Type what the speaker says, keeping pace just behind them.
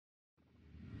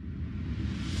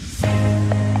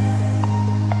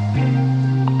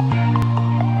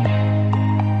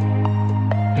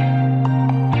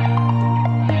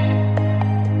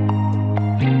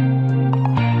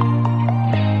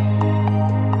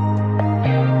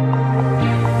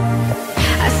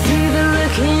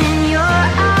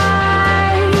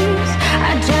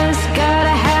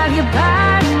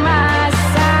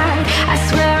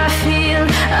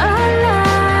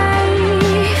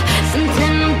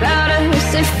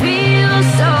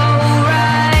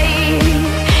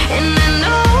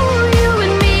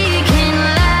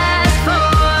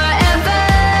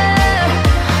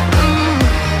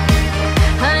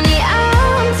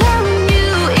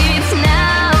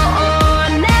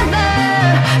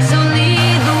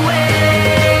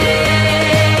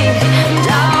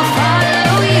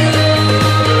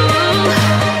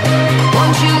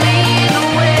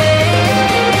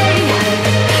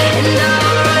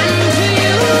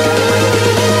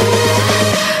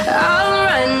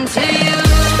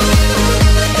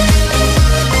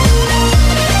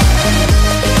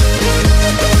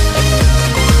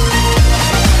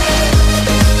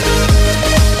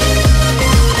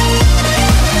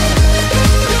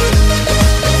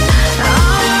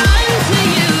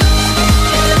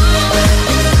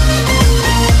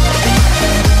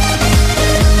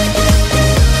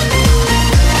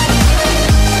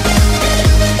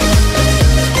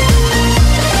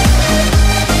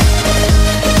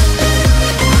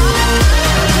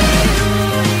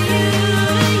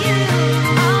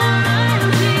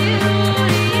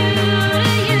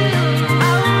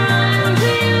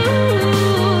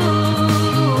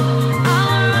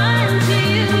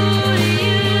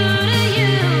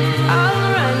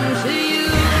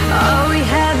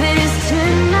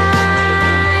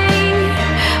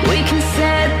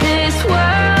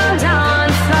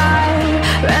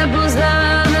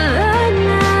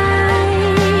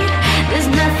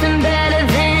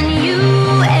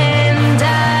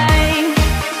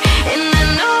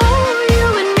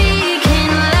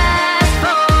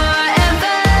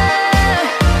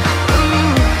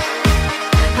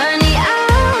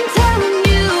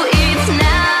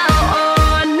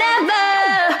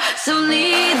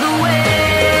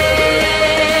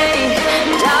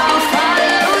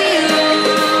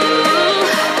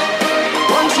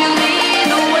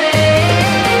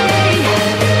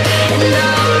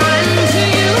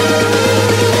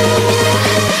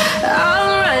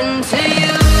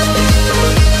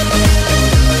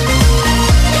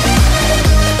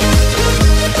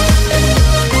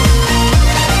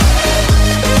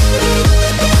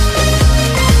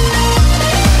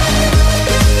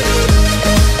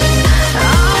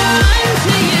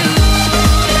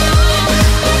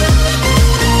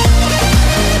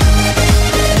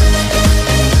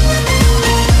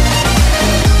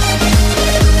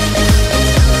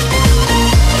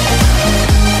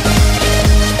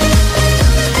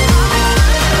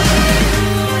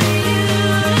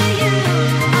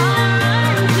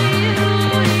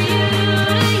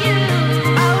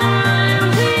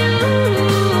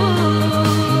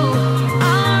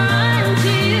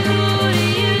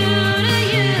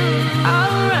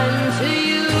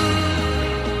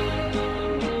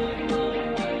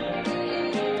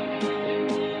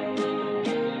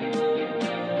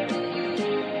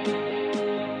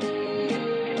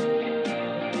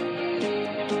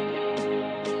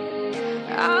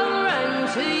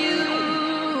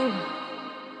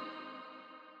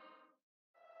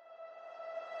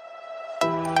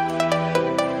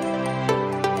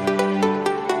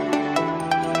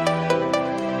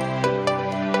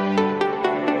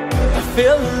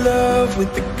fell in love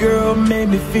with the girl, made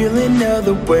me feel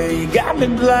another way. Got me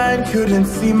blind, couldn't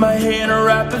see my hand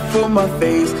right before my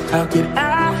face. How could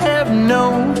I have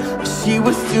known she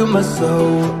was still my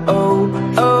soul? Oh,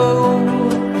 oh.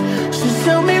 She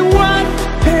showed me what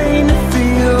pain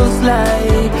feels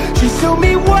like. She showed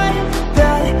me what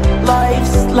that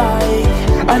life's like.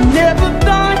 I never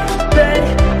thought that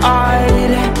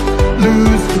I'd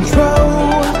lose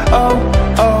control. Oh,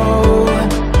 oh.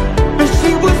 But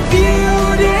she was beautiful.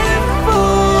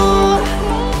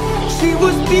 She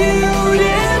was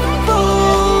beautiful.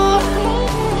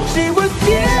 She was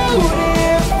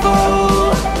beautiful.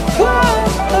 Whoa,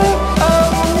 oh, oh,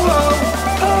 oh,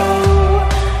 oh.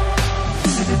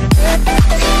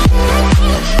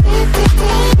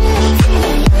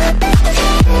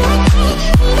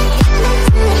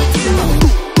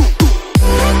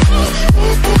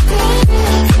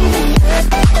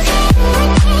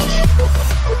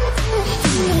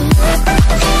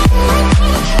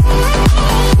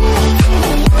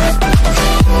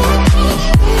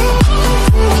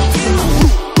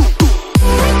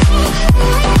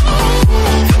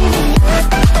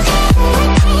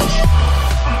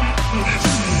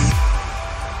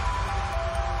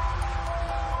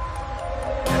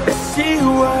 She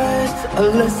was a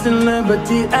lesson learned, but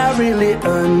did I really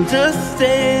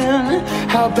understand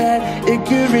how bad it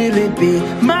could really be?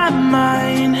 My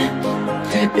mind,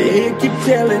 it kept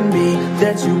telling me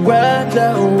that you were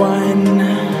the one.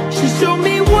 She showed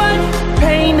me what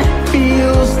pain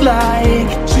feels like.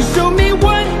 She showed me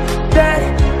what that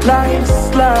life's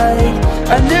like.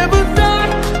 I never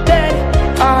thought that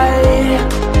I'd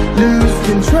lose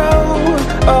control.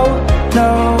 Oh no.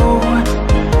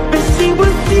 She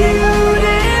was beautiful.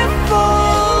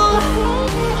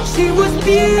 She was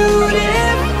beautiful.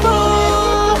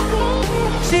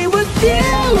 She was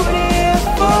beautiful.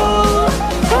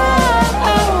 Oh,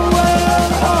 oh,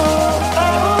 oh,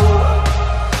 oh,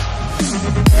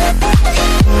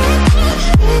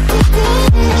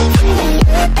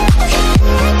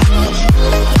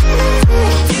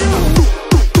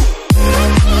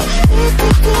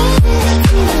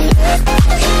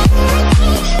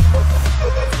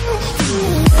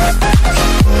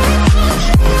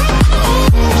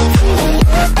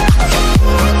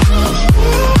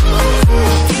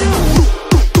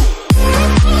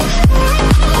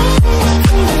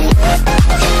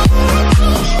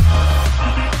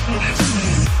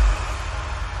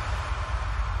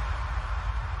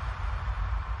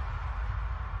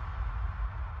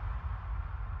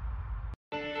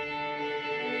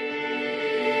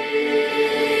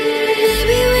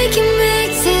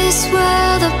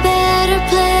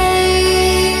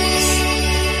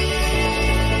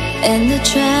 and the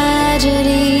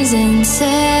tragedies and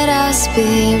set our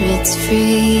spirits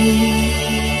free.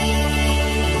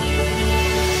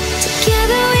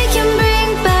 Together we can bring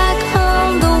back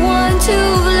home the ones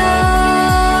who've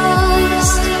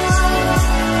lost,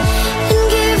 and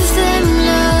give them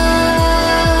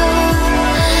love,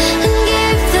 and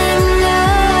give them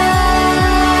love.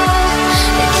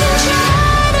 They can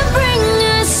try to bring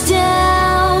us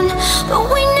down, but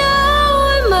we know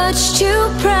we're much too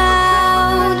proud.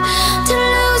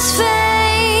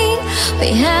 We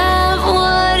have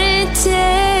what it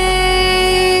takes,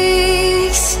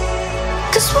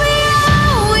 'cause we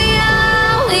are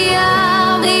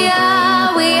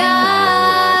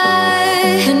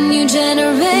a new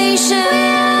generation.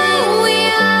 We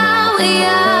are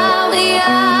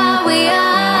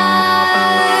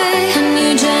a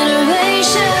new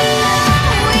generation.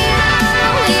 We are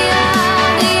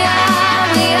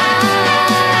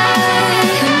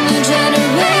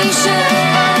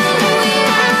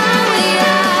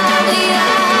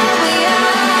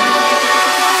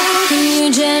a new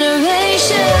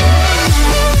generation.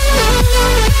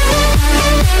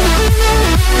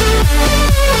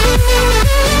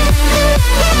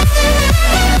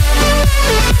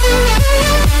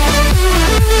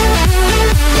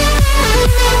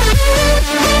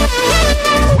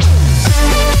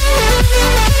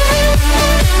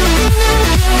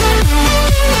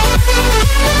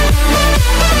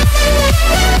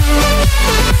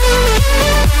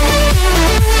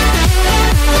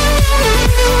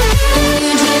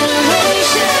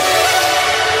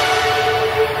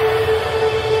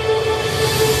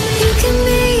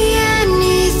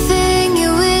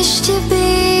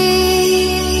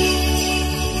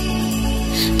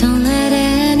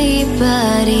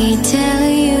 Tell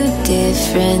you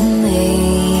differently,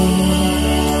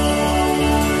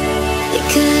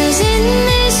 because in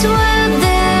this world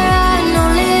there are no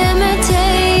limitations.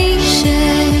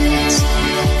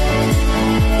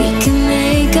 We can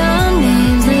make our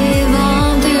names live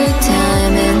on through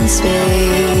time and space.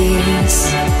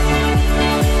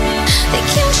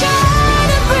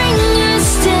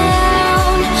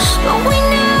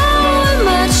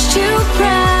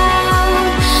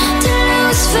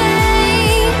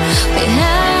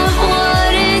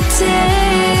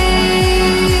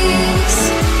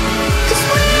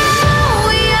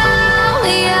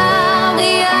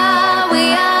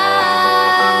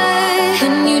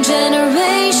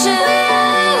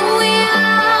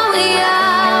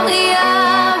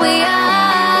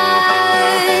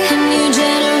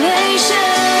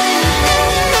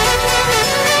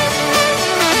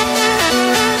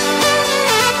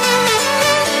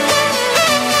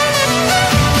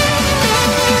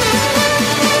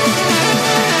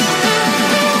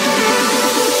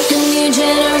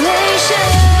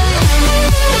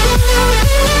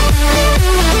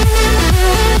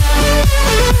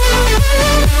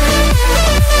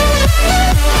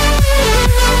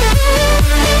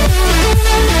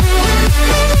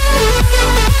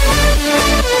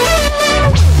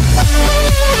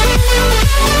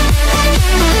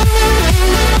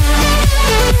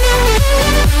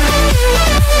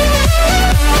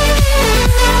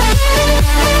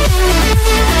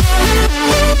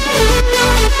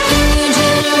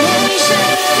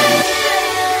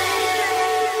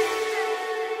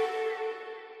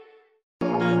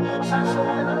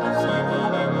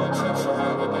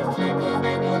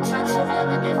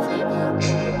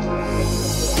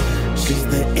 She's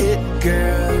the it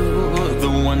girl, the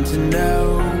one to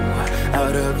know.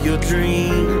 Out of your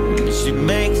dreams, she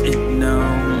makes it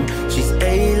known. She's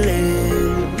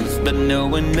A-list, but no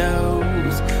one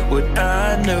knows what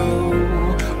I know,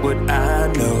 what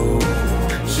I know.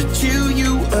 She'll chew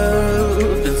you up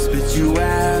and spit you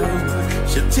out.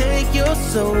 She'll take your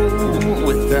soul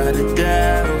without a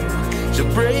doubt.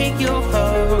 She'll break your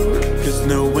heart, cause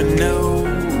no one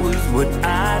knows what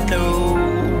I know,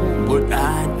 what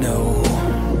I know.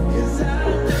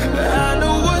 I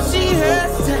know what she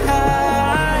has to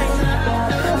hide.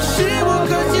 She will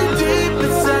cut you deep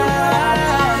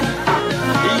inside.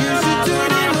 You should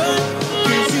turn it on,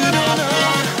 cause you don't know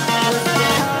what's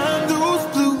behind those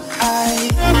blue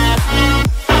eyes.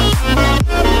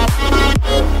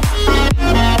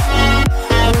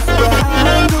 What's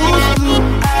behind those blue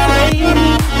eyes?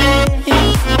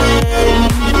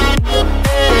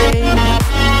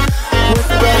 What's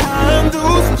behind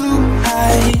those blue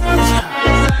eyes?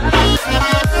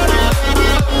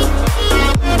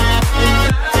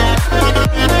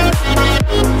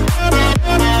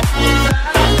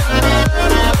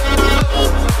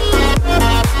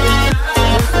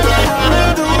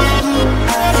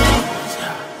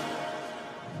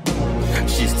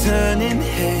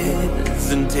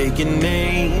 Taking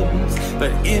names,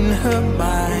 but in her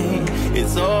mind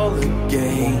it's all a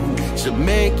game. She'll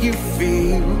make you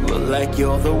feel like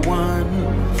you're the one,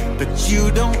 but you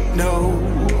don't know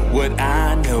what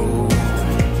I know.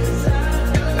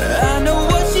 I know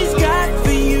what she's got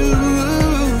for you.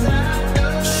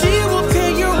 She will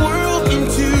tear your world in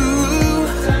two.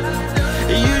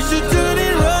 You should turn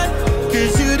and run,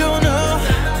 cause you don't know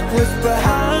what's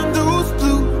behind those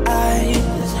blue eyes.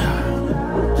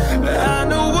 I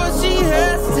know what she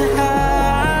has to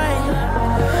hide.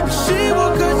 She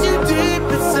will cut you deep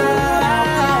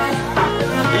inside.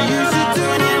 You should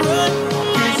turn and run,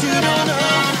 cause you don't know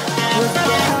what's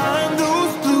behind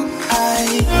those blue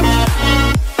eyes.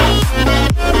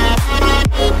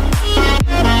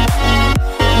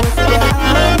 What's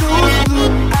behind those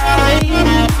blue eyes?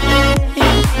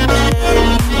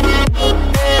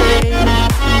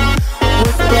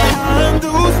 What's behind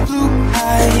those blue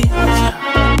eyes?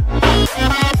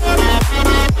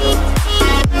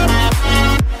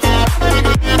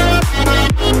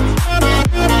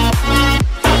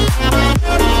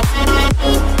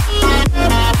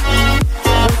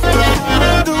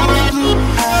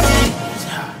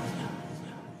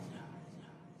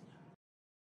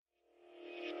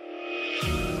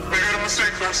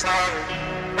 Last night,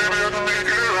 maybe I can make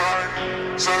it right.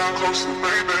 Sit down closer,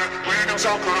 baby, we can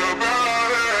talk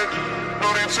about it. No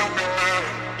need to be mad,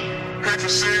 hate to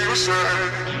see you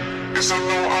sad. Yes, I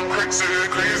know I'm crazy,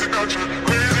 crazy about you,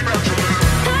 crazy about you.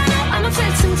 I know I'm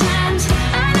upset sometimes,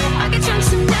 I know I get drunk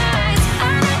some nights,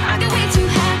 I know I get way too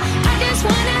high, I just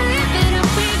wanna live it up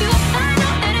with you. I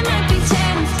know that it might be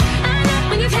tense, I know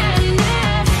when you've had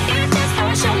enough. It's just how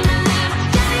I show my love,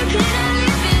 darling, can I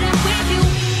live it up with you?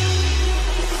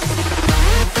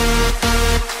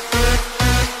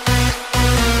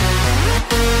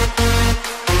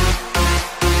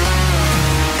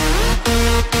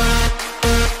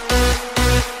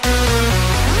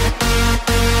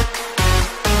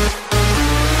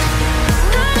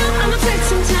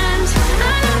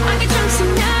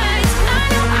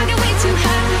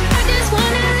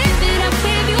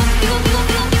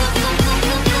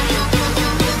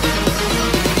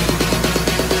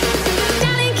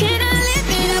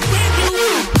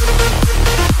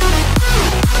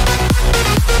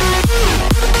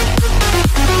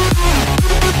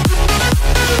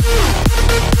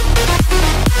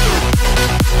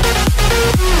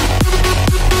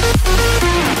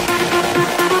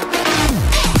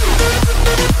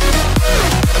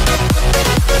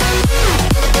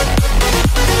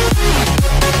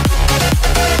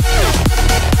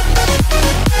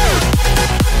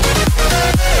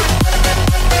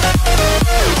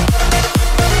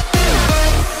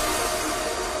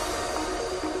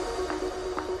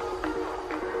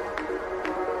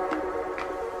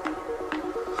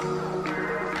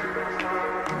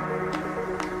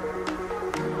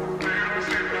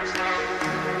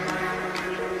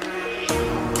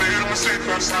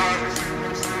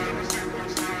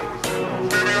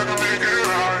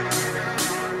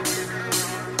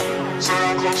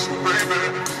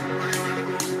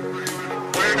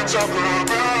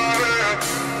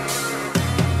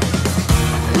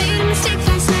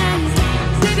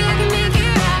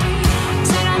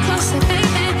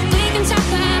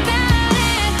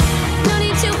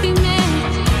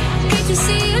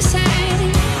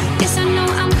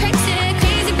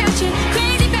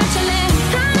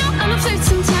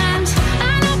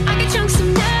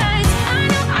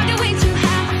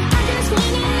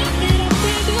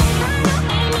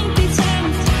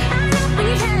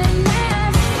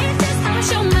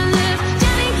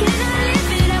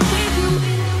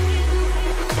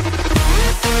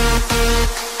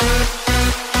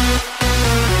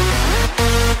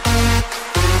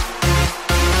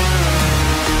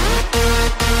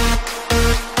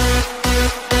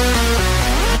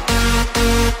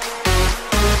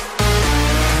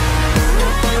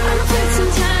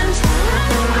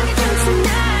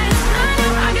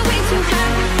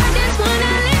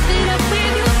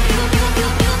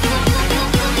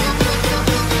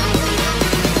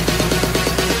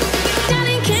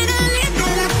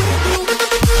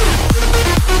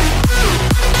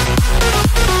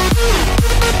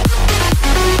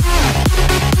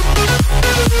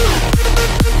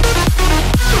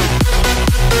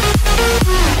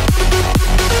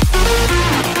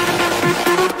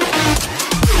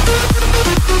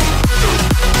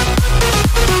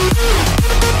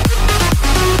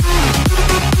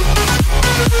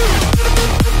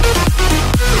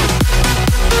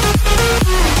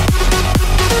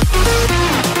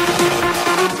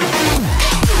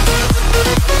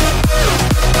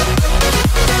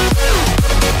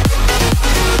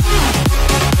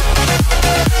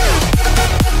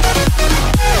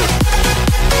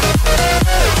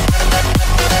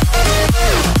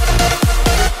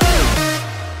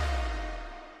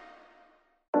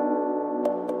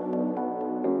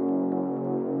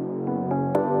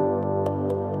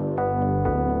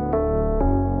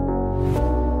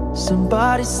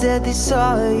 Somebody said they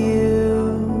saw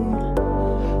you.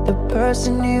 The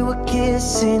person you were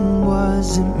kissing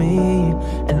wasn't me,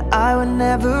 and I would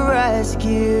never ask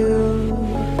you.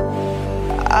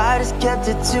 I just kept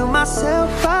it to myself.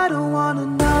 I don't wanna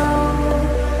know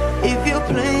if you're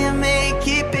playing me,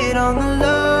 keep it on the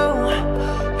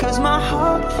low, 'cause my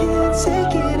heart can't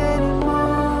take it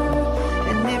anymore.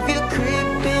 And if you're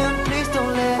creeping, please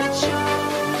don't let it show.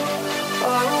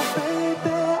 Oh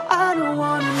baby, I don't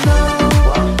wanna know.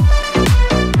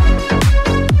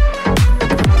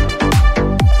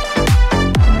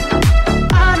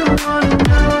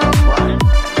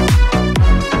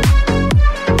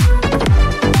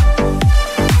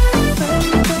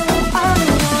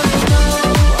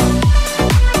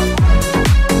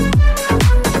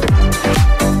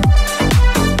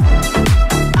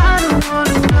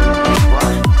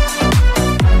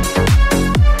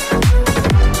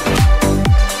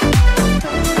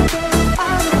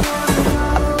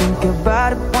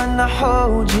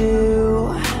 Hold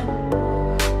you.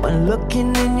 When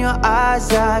looking in your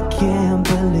eyes, I can't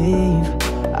believe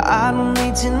I don't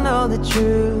need to know the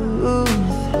truth.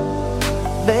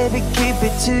 Baby, keep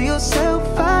it to yourself.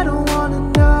 I don't wanna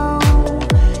know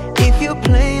if you're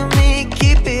playing me,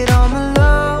 keep it on the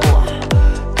low,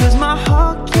 'cause my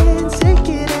heart can't take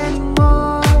it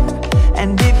anymore.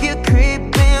 And if you're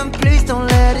creeping, please don't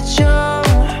let it show.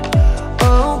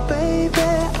 Oh baby,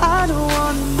 I don't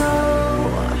wanna know.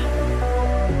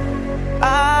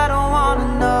 I don't wanna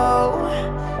know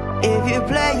if you're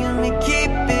playing me,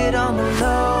 keep it on the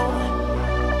low,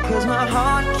 'cause my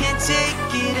heart can't take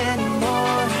it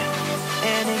anymore.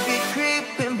 And if you're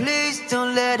creeping, please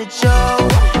don't let it show.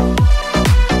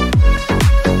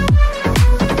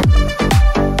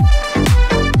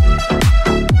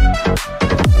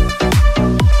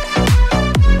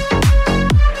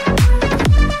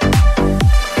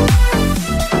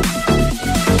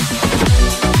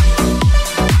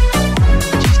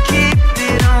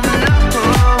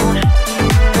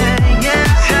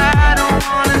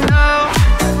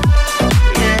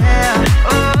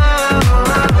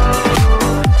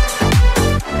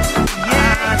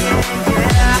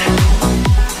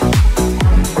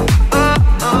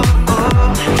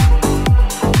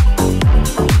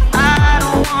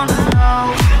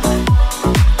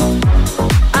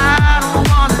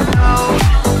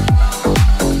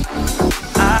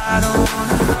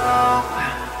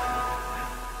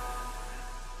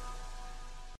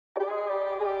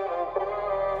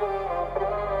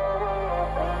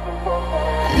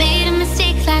 Made a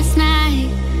mistake last night.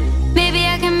 Maybe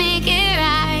I can make it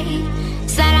right.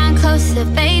 Slide on closer,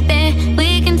 baby.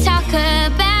 We can talk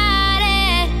about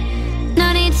it. No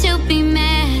need to be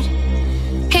mad.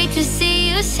 Hate to see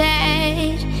you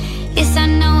sad. Yes, I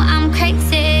know I'm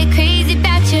crazy, crazy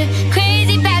about you,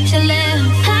 crazy about your love.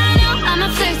 I know I'm a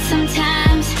flirt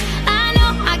sometimes. I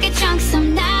know I get drunk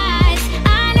some nights.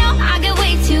 I know I get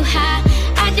way too high.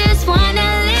 I just wanna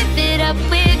live it up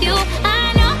with you. I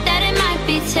know that it might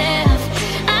be tough.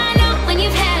 I know when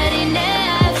you've had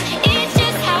enough. It's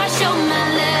just how I show my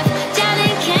love.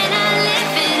 Darling, can I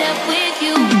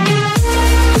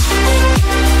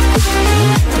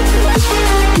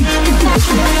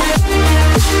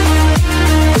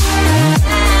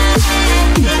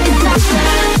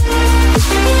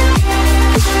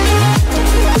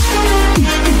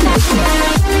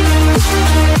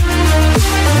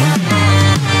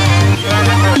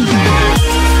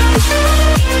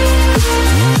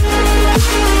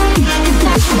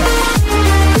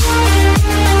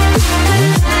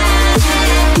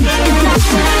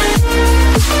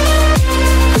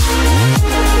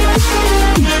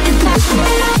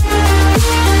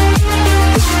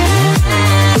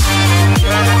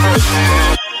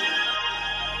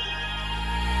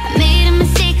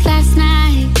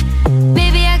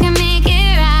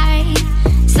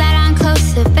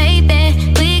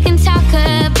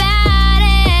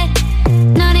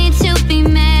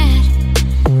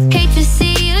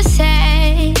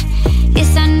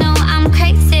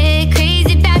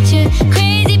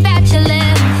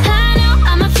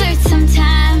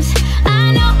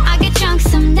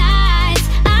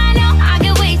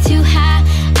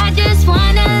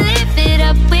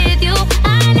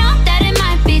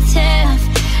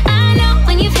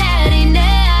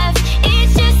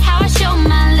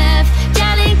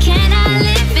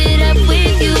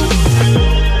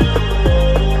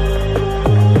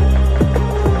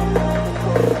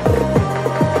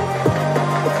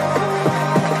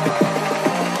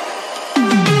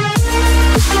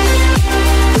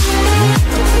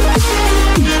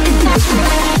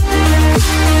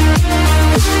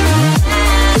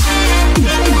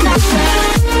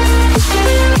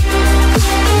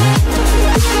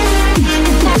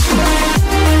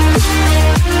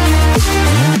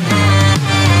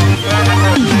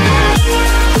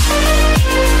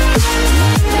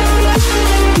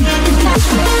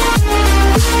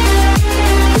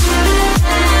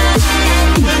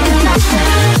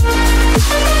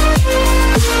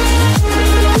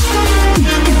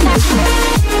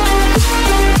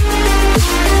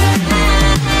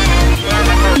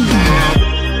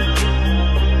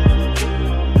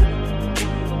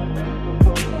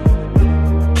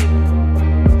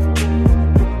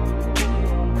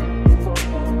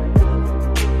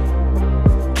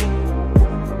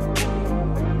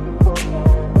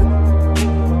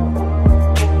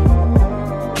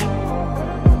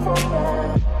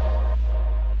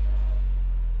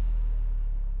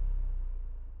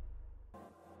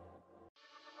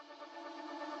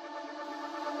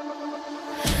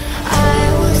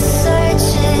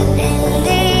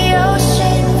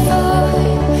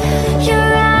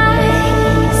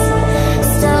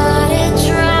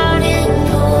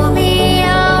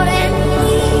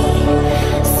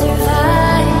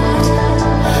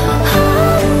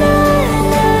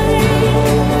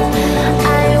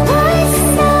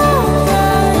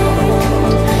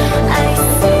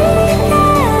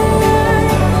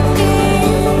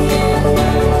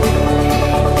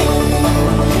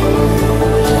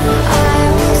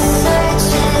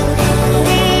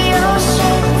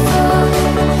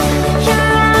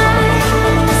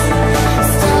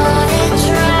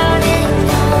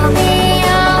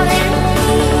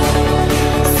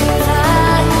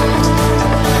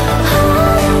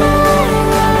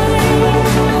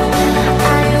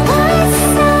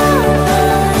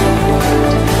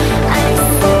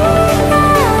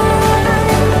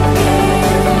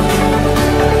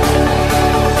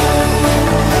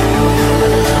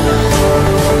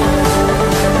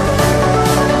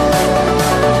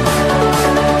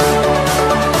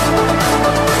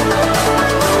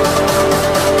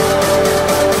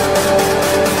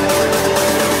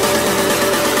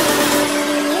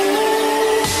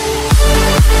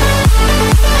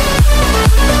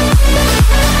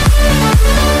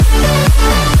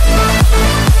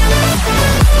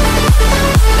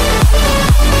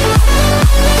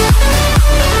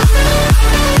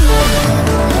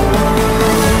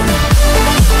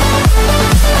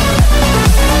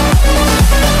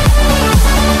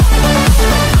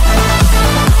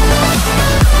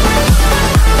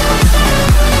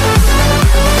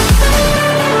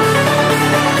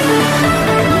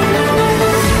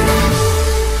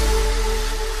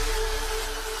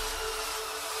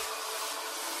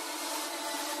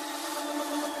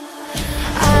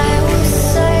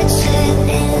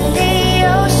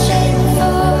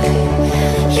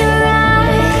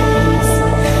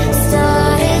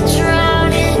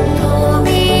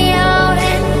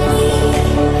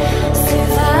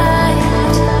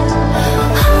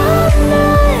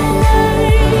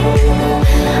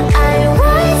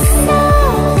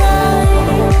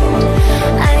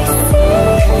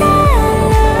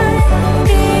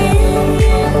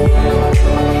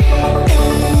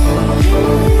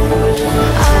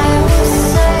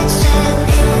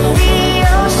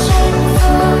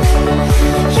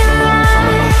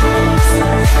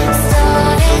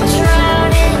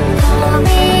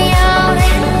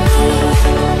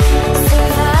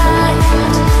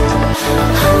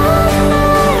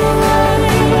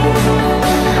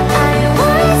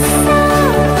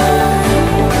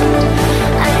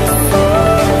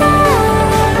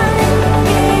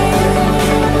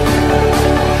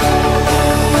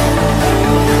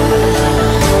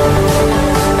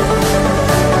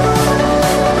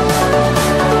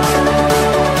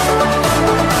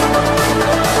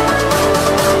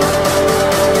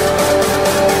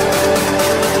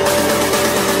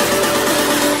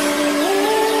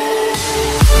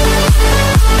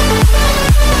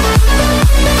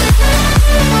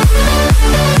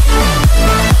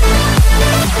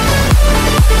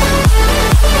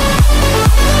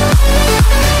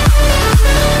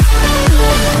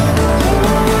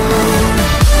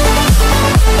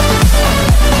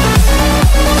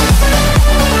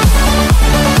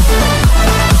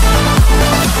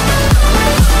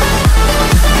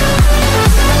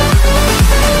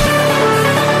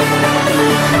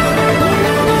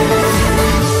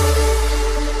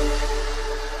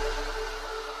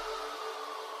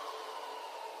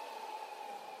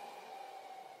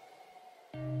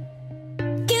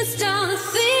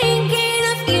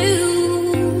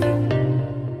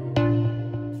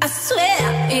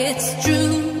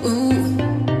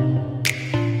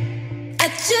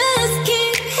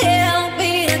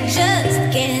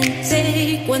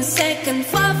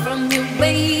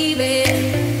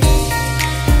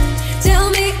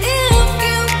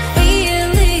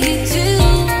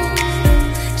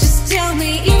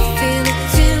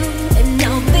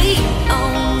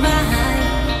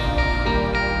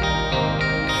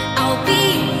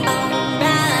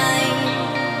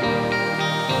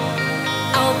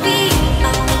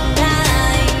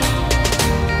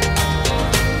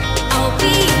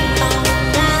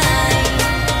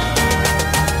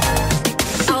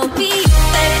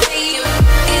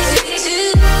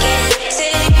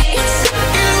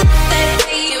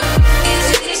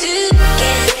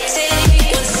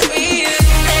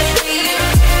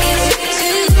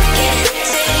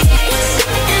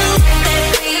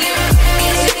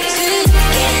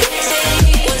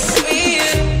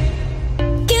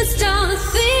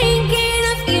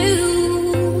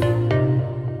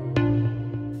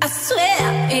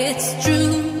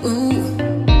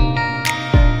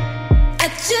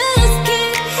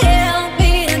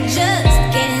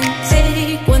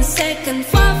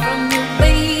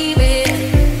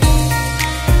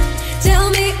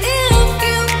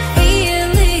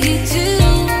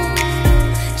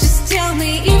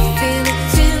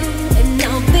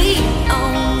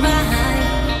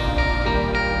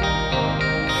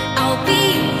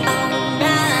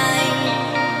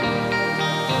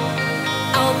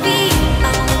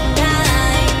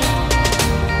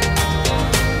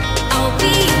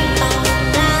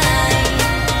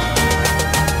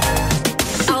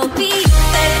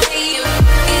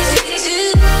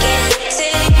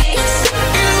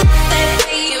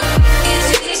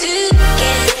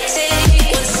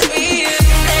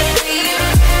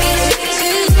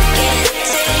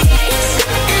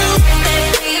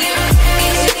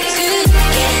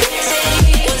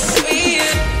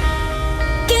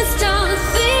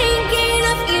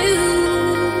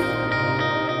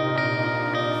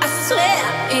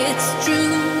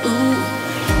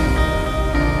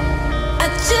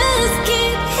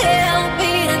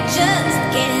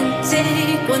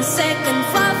second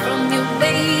far from you,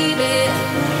 baby.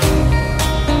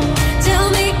 Tell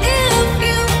me if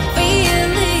you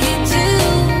feel it too.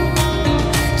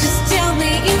 Just tell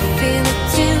me you feel it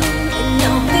too, and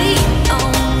I'll be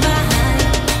alright.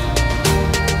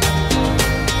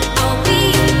 I'll be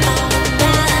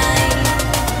alright.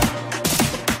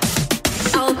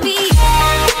 I'll be.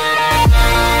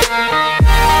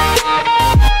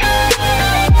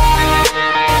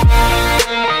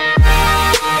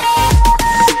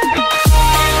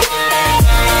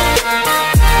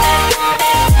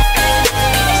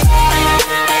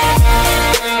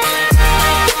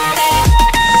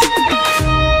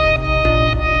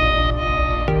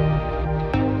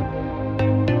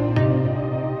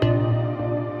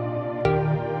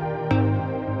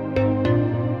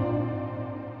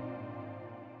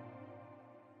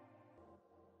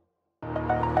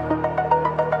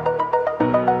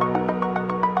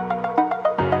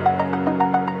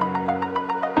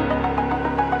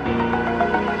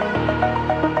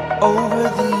 Over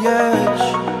the edge,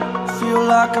 feel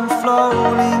like I'm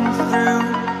floating through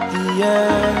the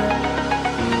air.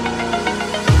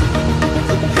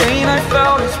 The pain I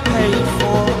felt is paid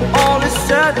for, all is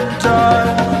said and done.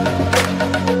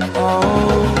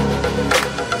 Oh,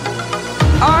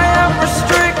 I am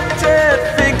restricted,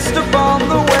 fixed upon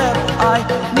the web. I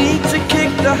need to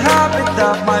kick the habit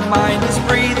that my mind is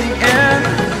breathing in.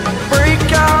 Break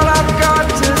out, I've got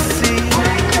to see.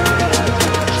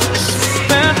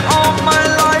 Spent all my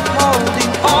life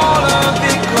holding all of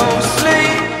it closely.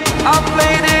 I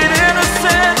played it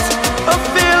innocent, a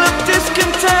feel of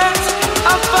discontent.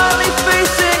 I'm finally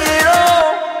facing it all,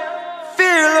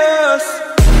 fearless.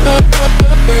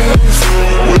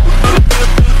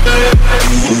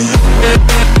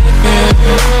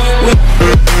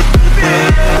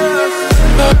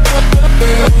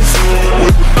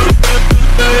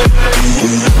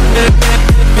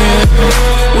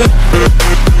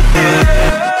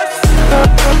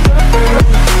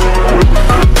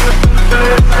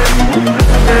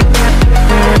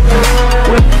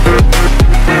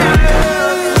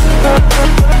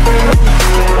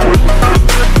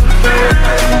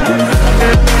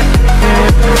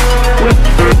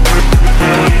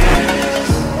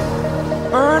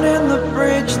 Burning the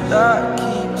bridge that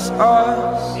keeps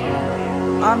us.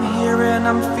 I'm here and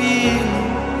I'm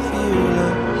feeling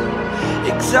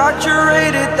fearless.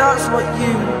 Exaggerated, that's what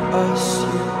you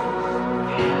assume.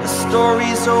 The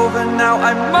story's over now,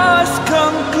 I must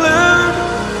conclude.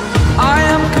 I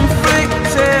am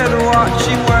conflicted,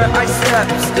 watching where I step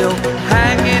still,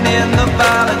 hanging in the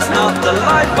balance. Not the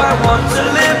life I want to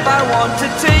live, I want to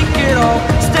take it all.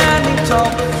 Standing tall,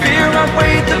 fear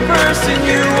outweighed the person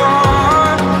you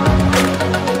are.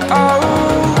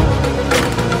 Oh,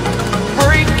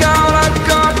 break out, I've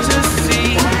got to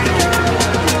see.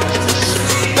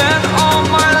 Spent all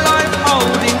my life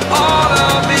holding all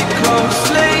of it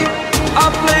closely. I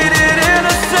played it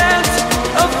innocent,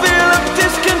 a feel of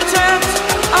discontent.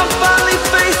 I'm finally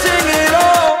facing it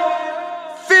all,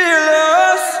 fearless.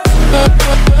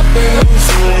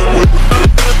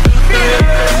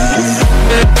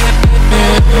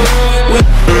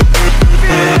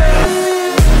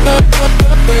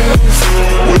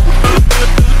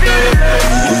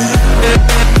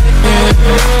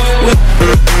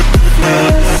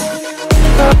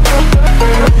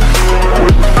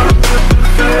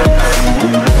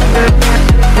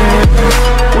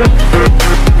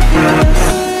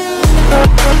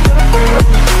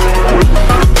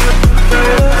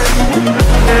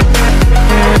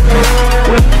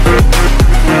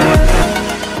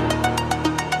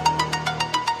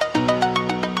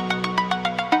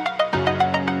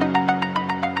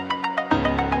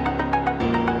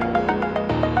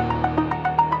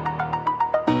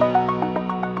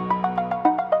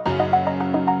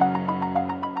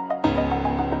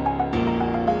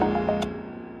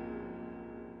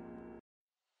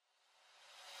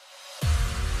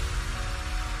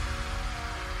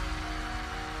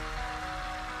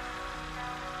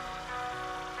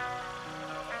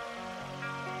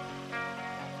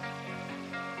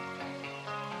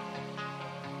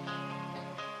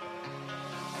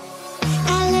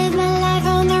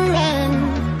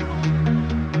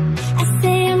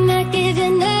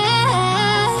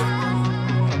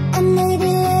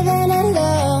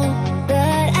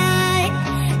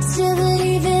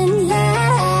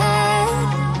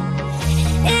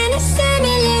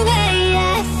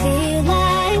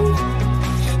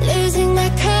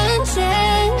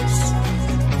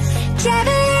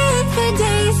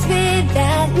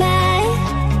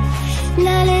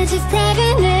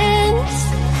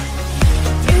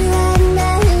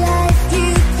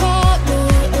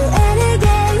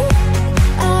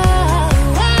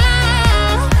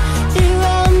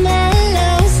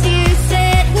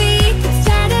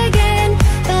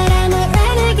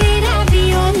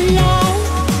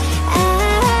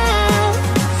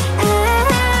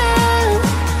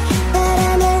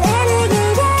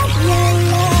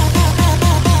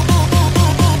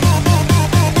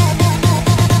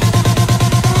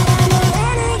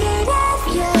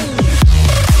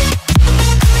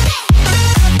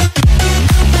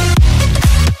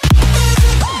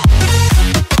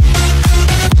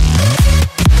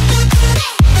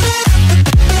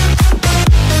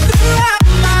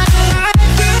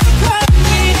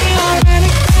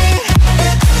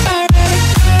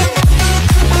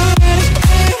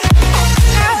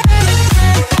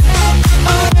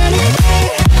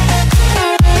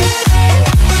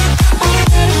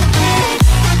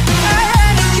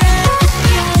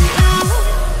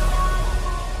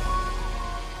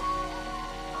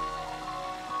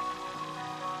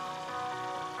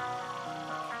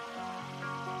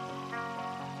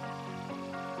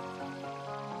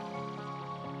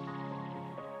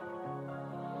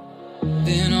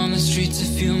 streets a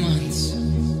few months.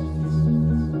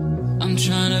 I'm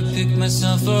trying to pick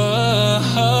myself up.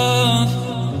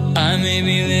 I may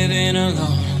be living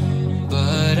alone,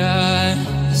 but I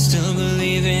still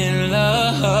believe in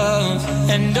love.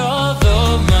 And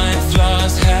although my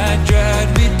flaws had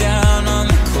dragged me down on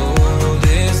the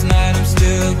coldest night, I'm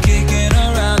still kicking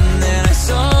around. And then I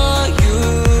saw you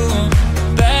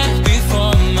back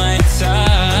before my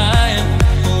time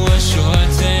was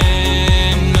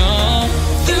shortened. No,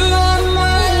 throughout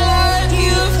my life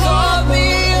you've called me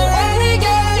a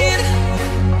renegade.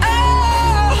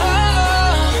 Oh,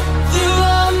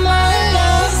 throughout my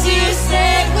loves you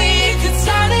said we could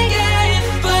start again,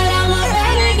 but I'm a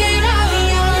renegade of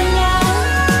your love.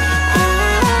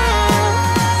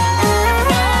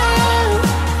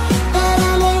 But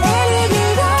I'm a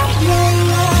renegade of your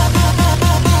love.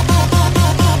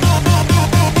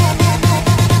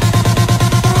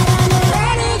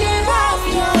 Renegade of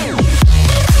your love.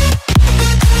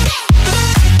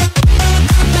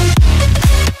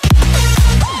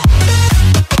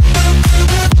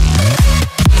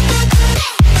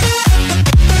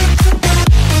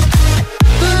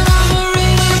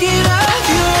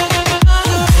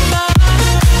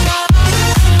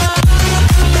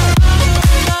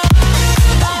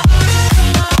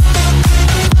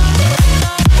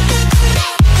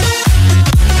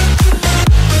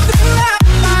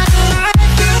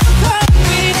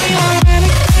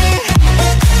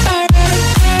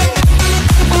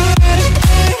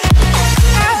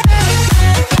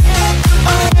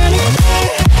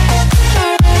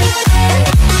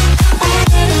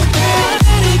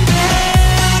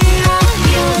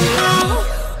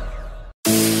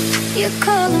 You're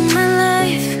calling my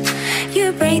life,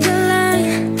 you break the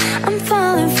line, I'm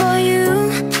falling for you.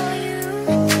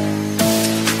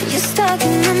 You're stuck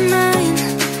in my mind,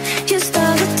 just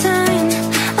all the time,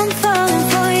 I'm falling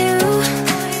for you.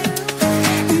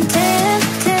 And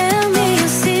tell me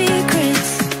your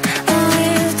secrets, oh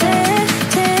yeah,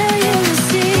 tell you your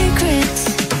secrets.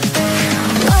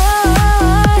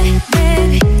 Why,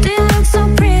 baby, do you look so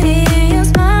pretty in your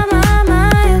smile,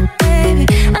 my, baby,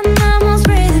 I'm almost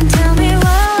breathing. Tell me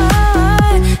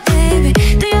why, baby,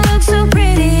 do you look so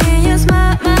pretty in your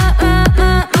smile, my,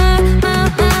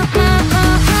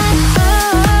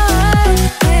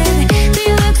 baby, do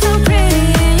you look so pretty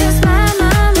in your smile,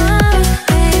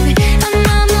 baby, I'm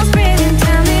almost breathing.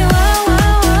 Tell me why,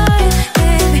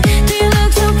 baby, do you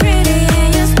look so pretty in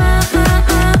your smile,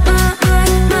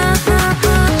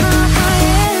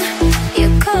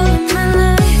 you're calling my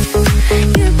life,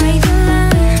 you break the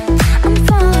line, I'm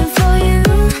falling for you.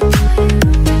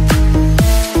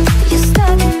 You're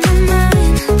stuck in my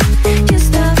mind, just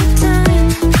all the time,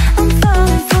 I'm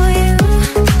falling for you.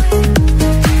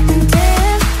 And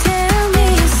tell me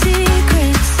your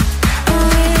secrets, oh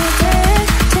yeah,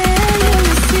 tell you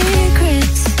your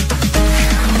secrets.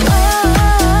 Why,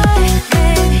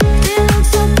 baby, do you look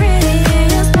so pretty in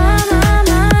your smile,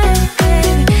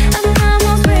 baby, I'm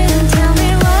almost breathing. Tell me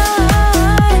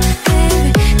why, baby,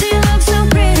 do you look so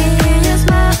pretty in your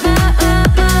smile, baby,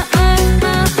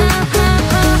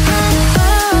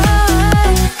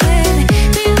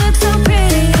 do you look so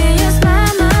pretty in your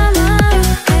smile,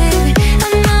 baby,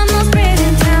 I'm almost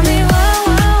breathing. Tell me why,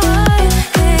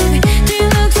 baby, do you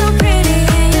look so pretty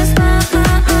in your smile,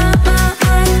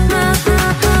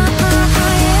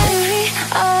 we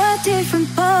are different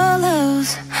polos,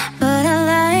 but I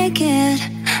like it,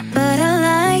 but I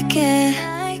like it.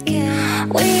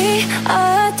 We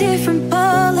are different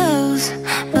polos,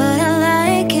 but I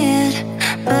like it,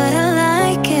 but I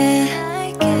like it.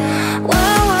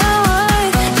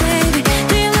 Why, baby,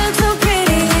 do you look so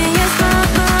pretty in your smile,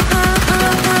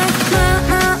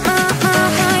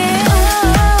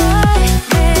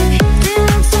 baby, do you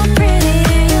look so pretty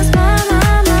in your smile,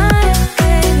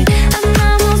 baby, I'm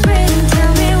almost breathing.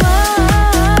 Tell me why,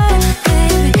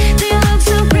 baby, do you look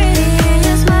so pretty in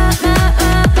your smile,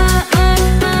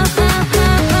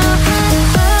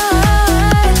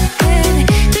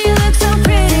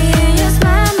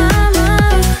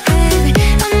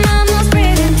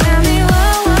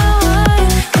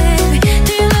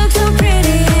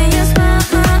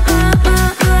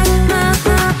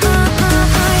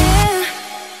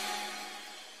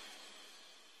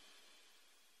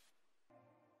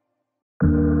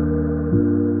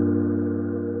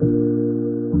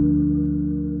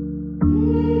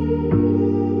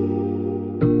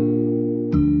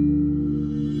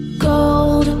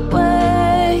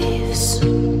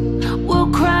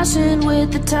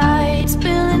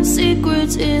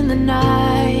 secrets in the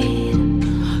night.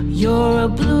 You're a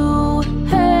blue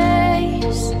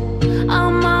haze,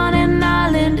 I'm on an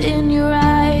island in your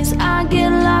eyes. I get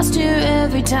lost lost here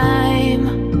every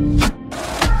time.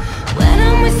 When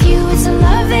I'm with you, it's a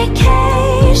love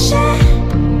vacation.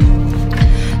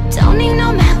 Don't need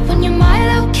no map when you're my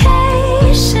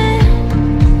location.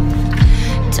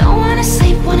 Don't wanna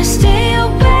sleep, wanna stay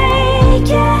awake,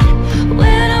 yeah.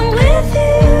 When I'm with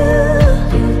you,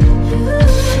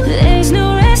 there's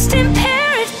no rest in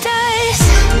paradise.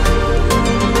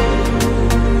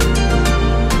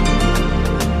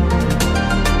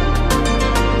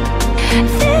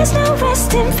 There's no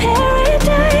rest in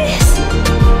paradise.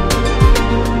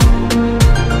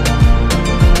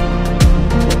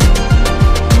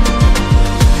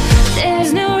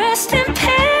 There's no rest in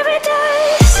paradise.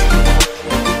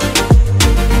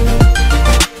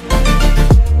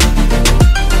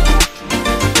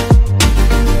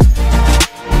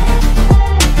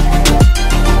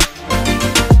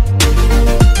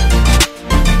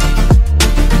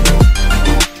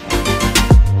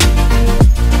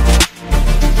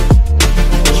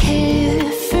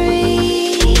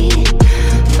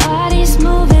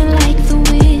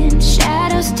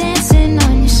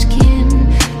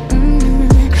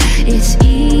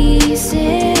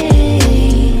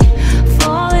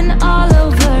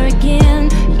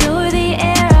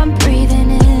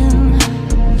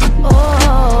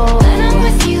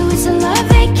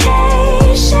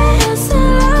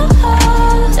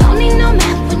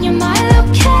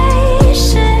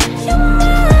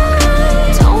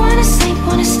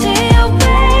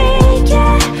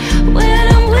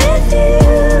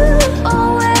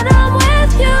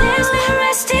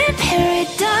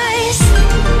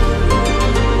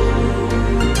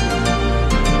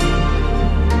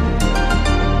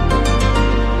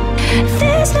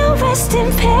 There's no rest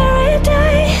in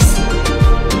paradise.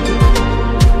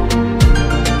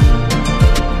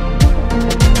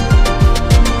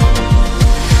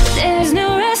 There's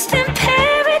no rest in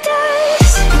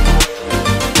paradise.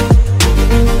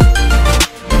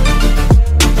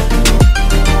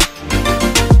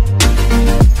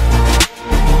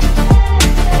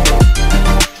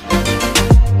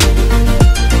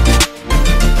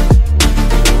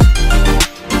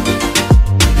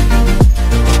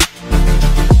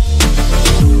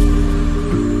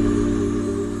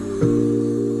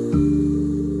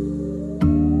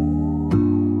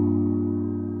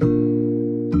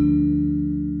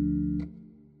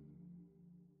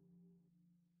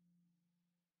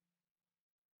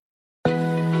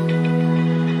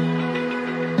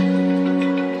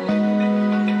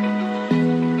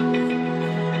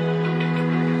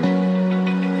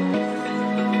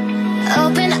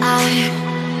 Open eye,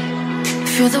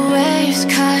 feel the waves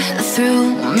cut through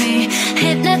me.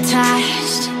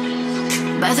 Hypnotized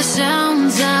by the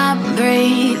sounds I'm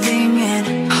breathing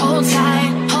in. Hold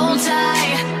tight, hold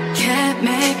tight.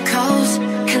 Chemicals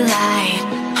collide.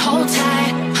 Hold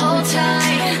tight, hold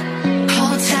tight,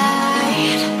 hold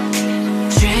tight.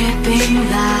 Dripping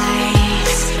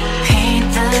lights paint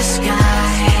the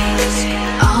skies,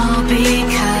 all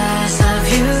because of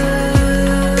you.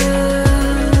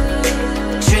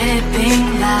 Dripping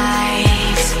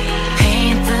lights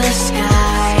paint the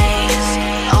skies,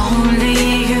 only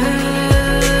you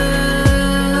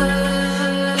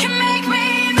can make me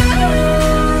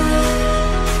move.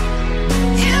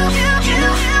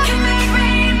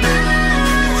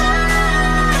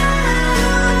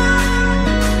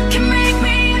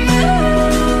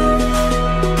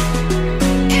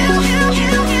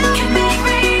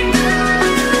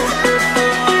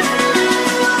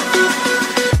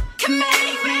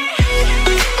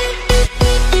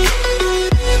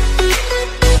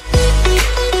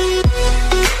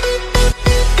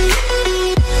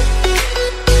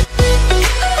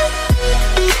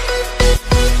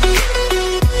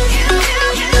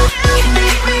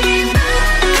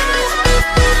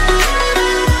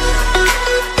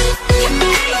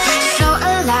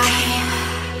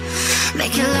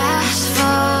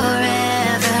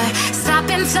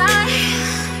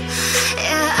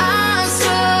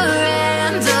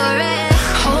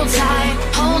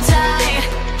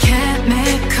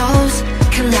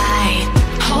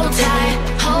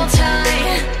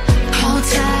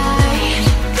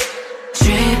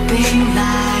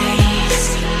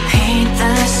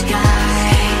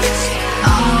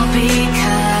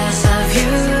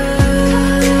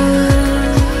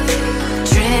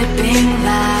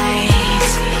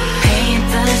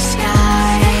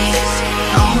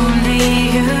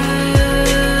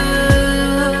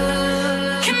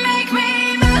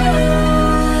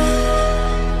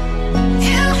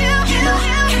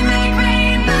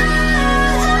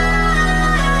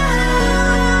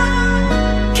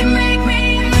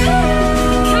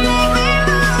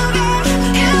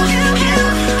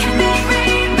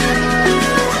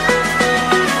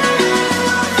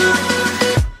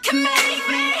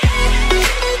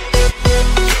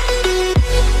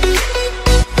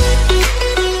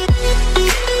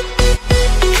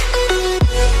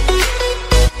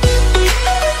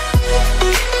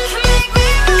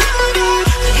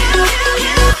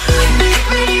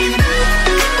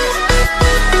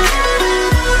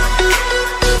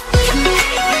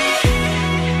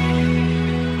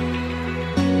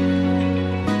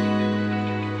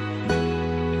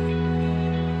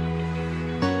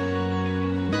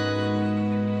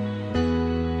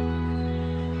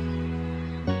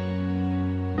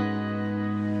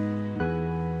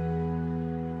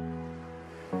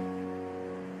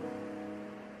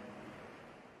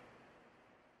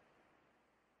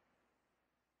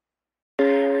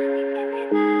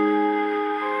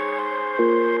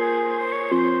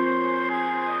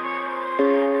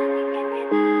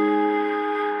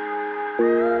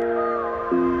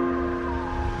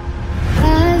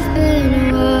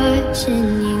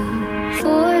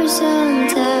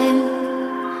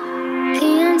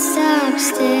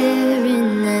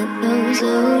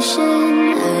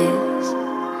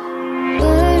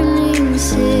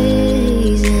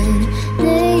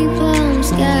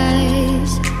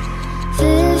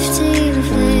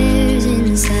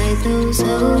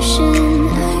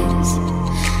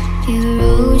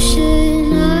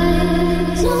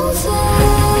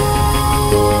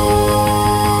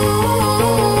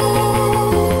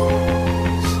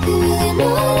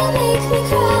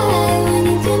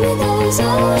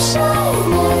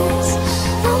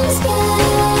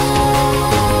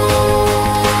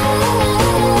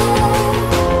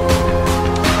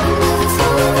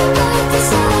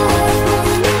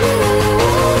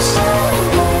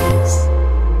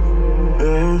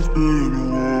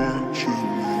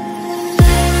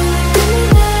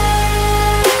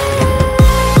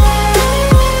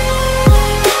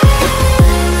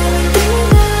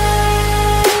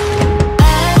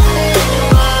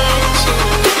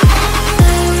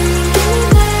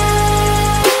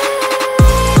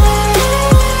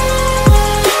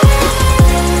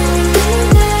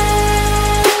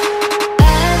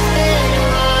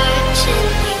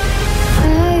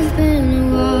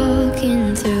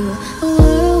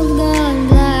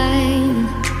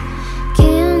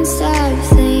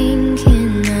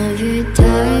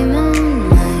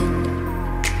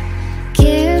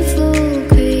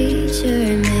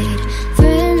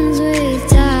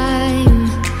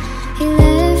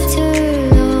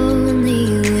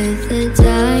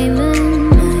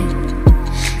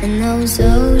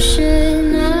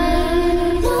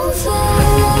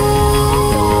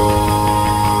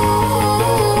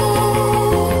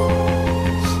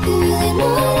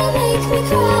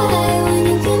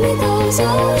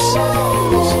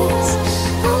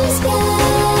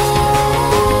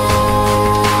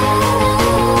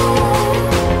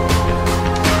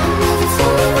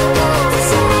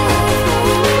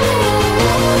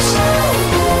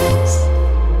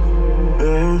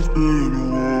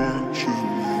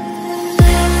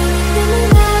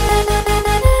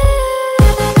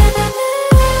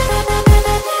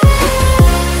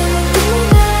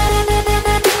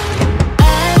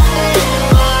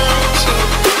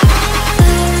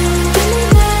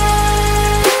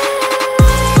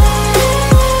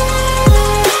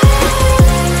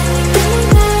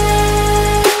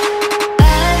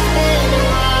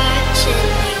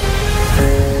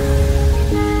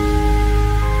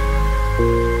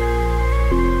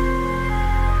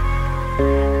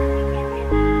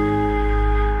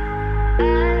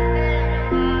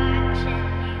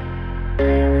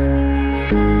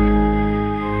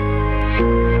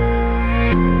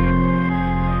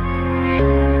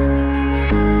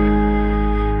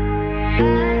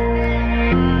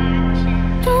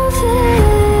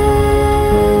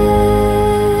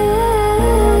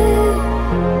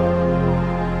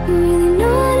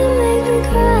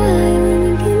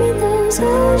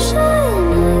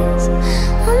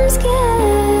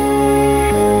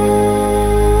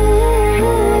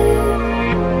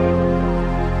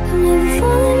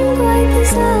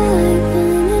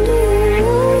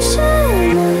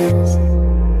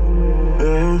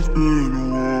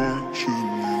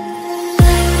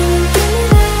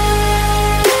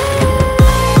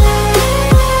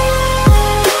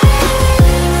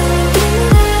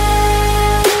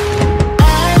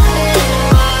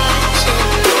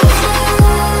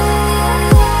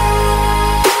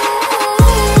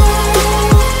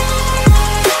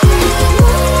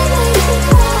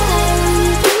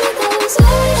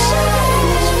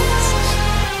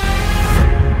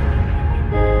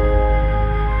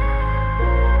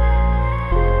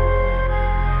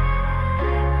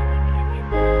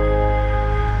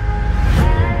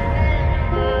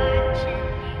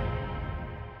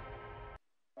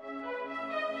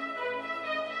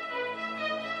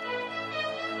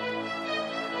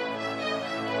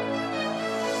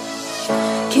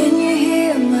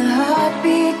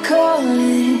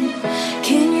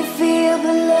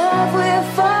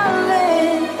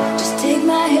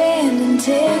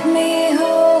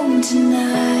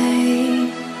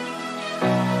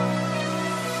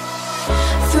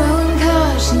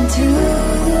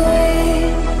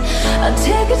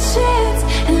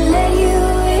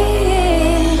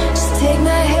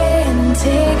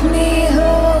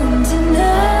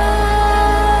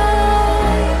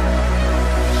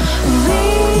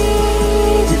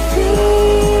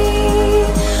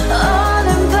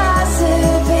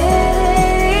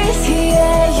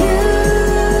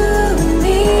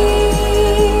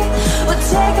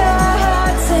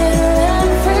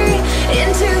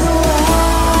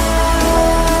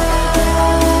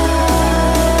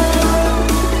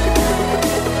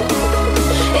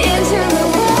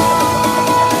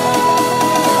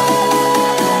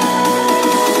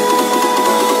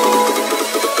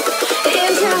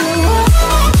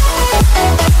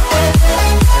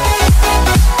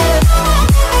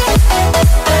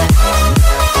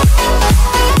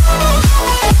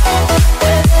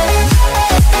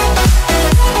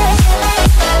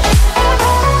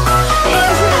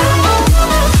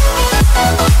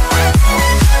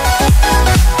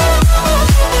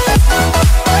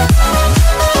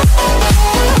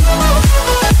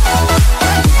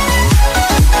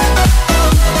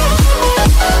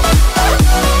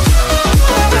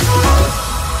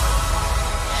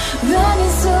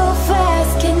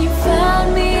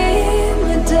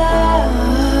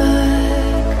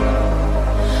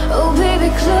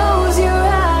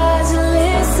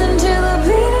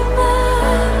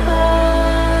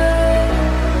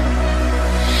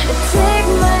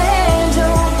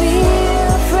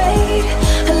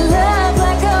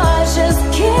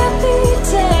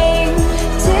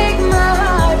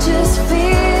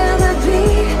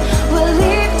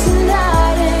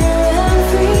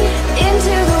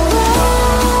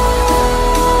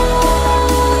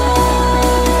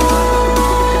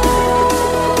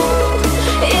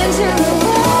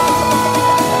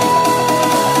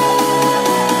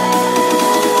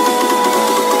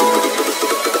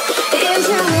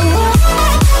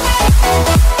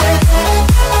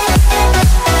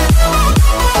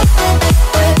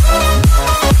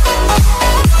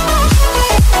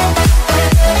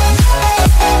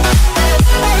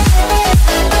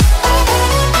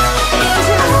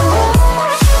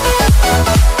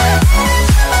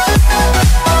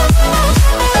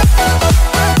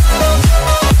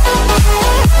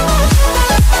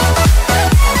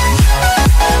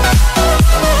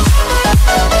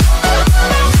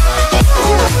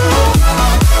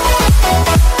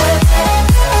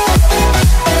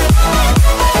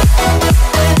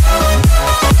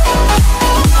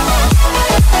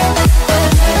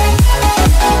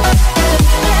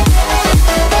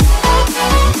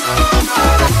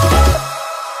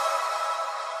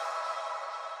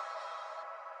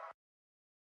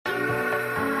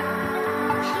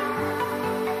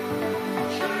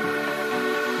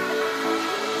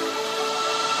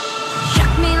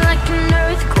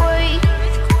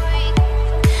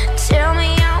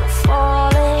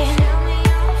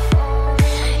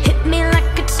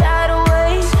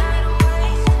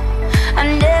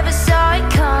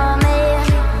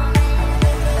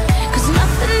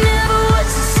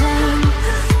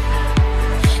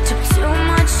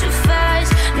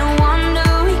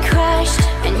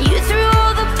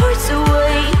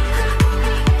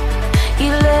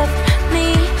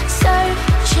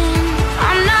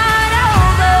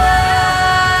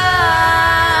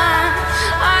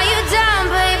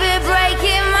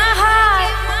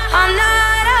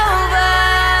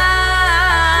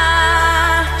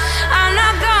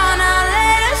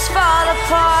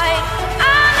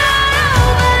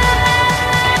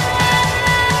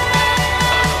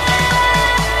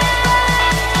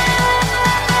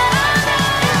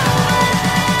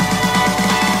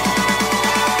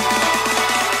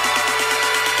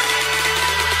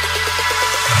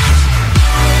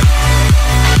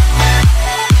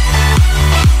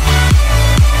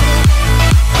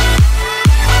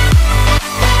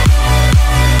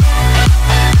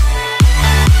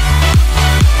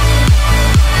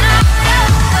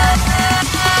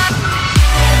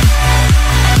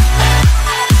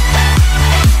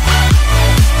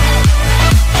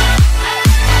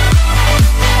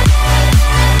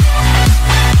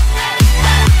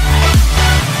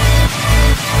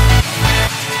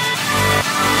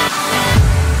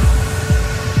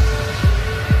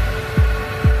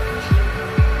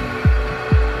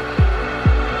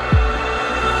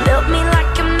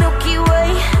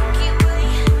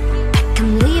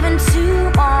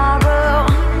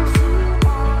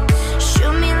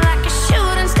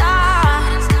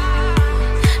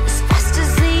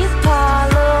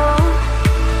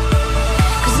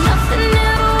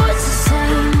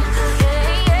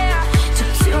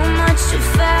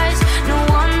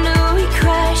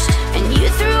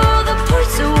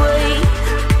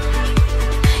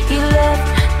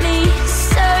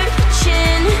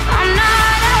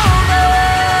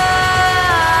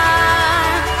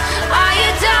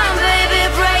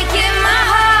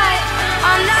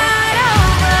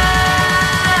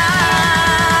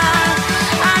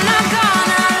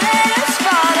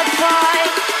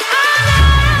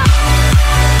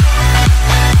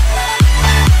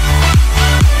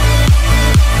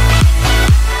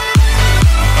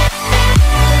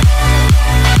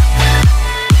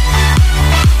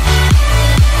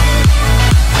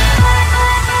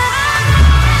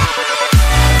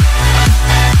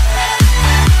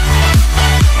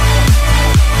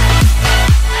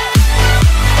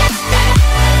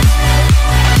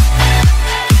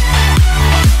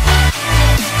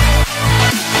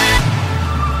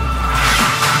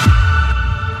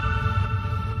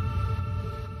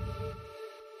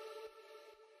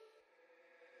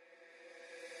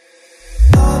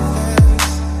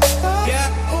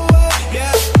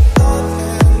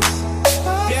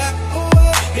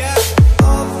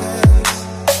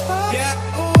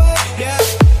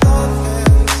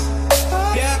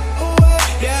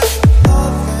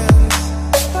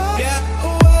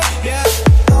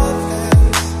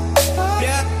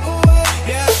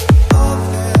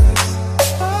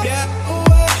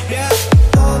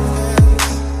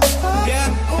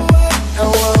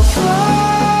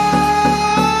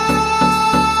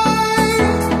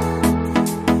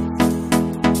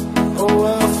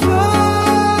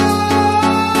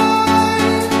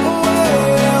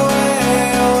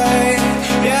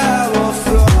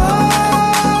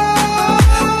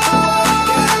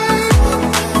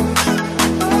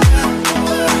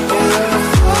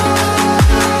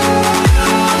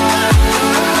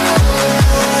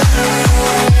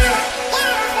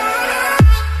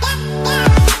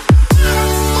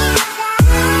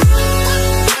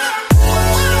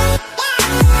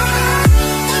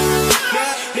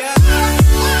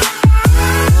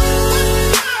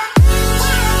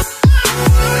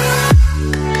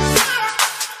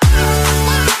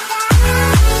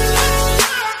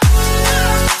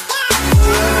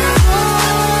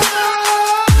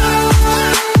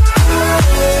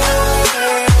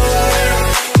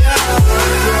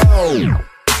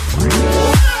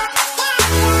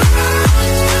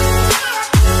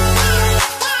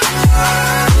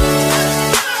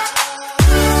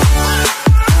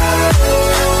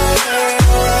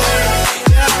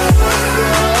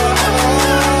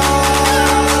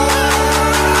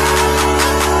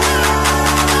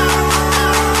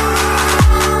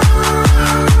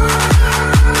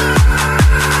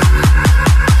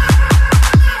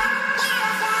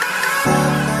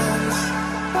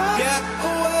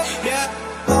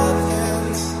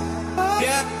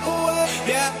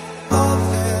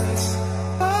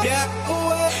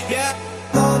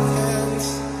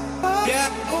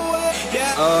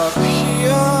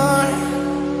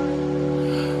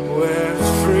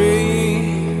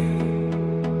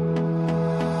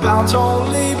 bound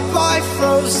only by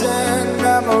frozen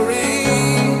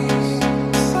memories.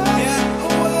 Get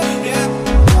away, get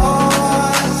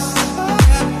lost,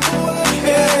 get away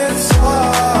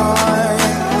inside.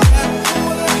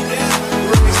 Get away,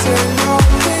 racing all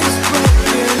these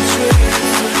broken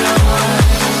dreams tonight.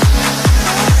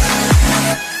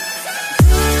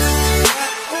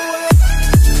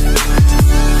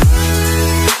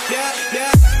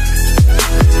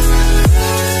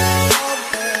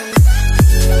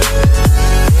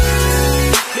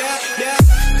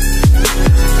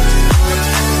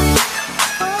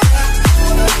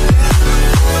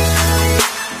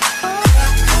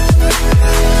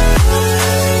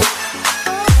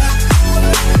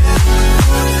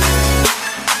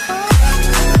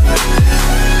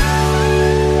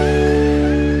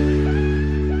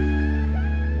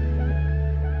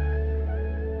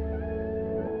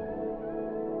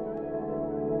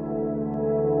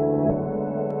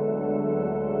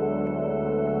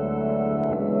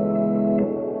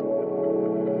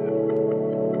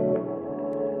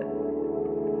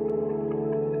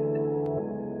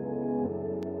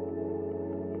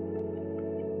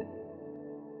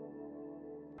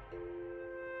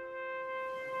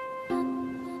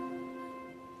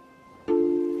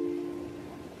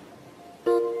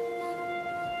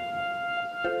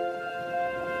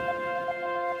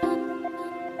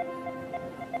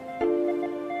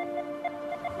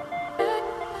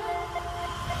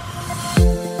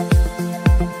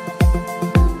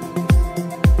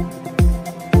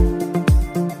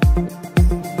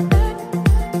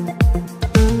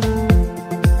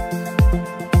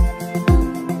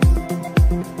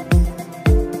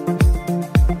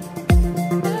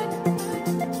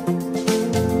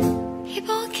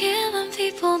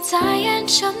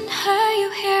 Shouldn't hurt you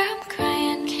hear I'm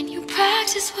crying. Can you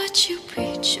practice what you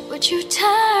preach? Or would you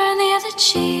turn the other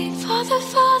cheek? Father,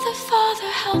 Father, Father,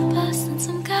 help us, and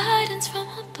some guidance from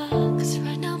above. 'Cause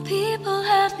right now people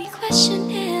have me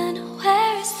questioning,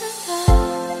 where is the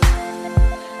love?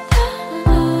 The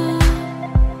love,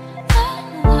 the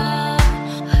love.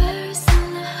 Where is the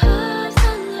love,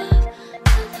 the love,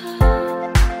 the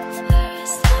love? Where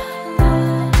is the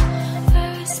love?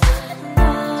 Where is the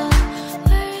love?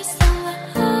 Where is the love,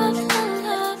 the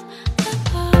love, the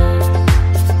love?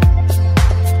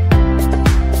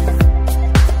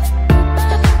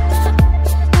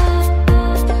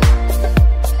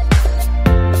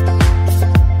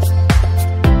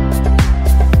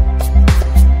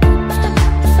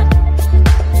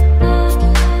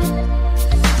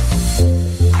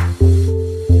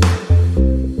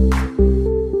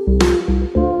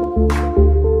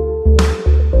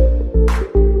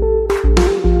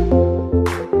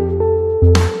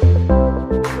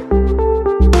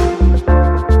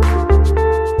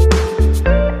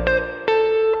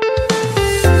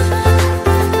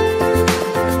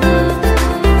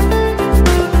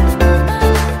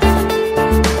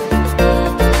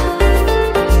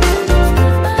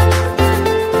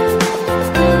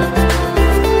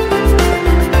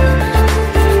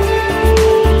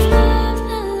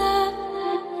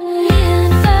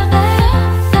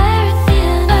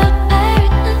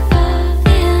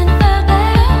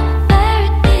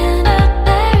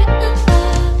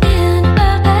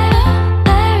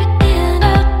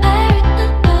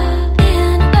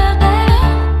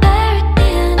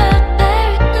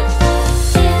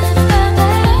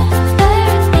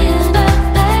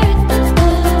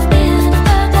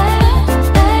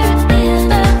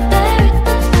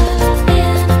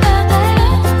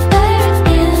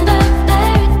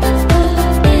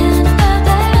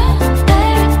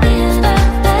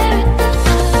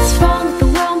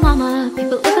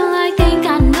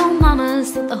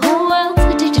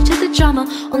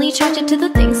 Attracted to the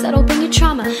things that'll bring you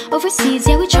trauma. Overseas,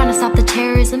 yeah, we tryna stop the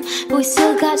terrorism, but we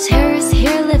still got terrorists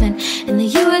here living in the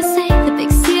USA, the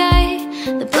big CIA,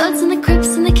 the Bloods and the Crips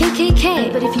and the KKK.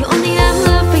 But if you only have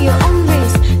love for your own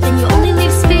race, then you only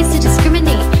leave space to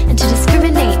discriminate, and to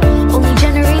discriminate only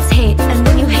generates hate. And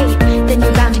when you hate, then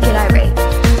you're bound to get irate.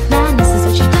 Man, this is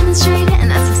what you demonstrate,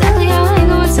 and that's exactly how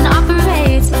anger works and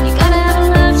operates. Man, you gotta have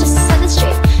love just to set it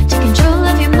straight, to control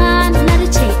of your mind and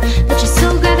meditate. Let your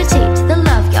soul gravitate to the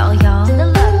love, y'all, y'all. The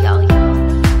love, y'all, y'all.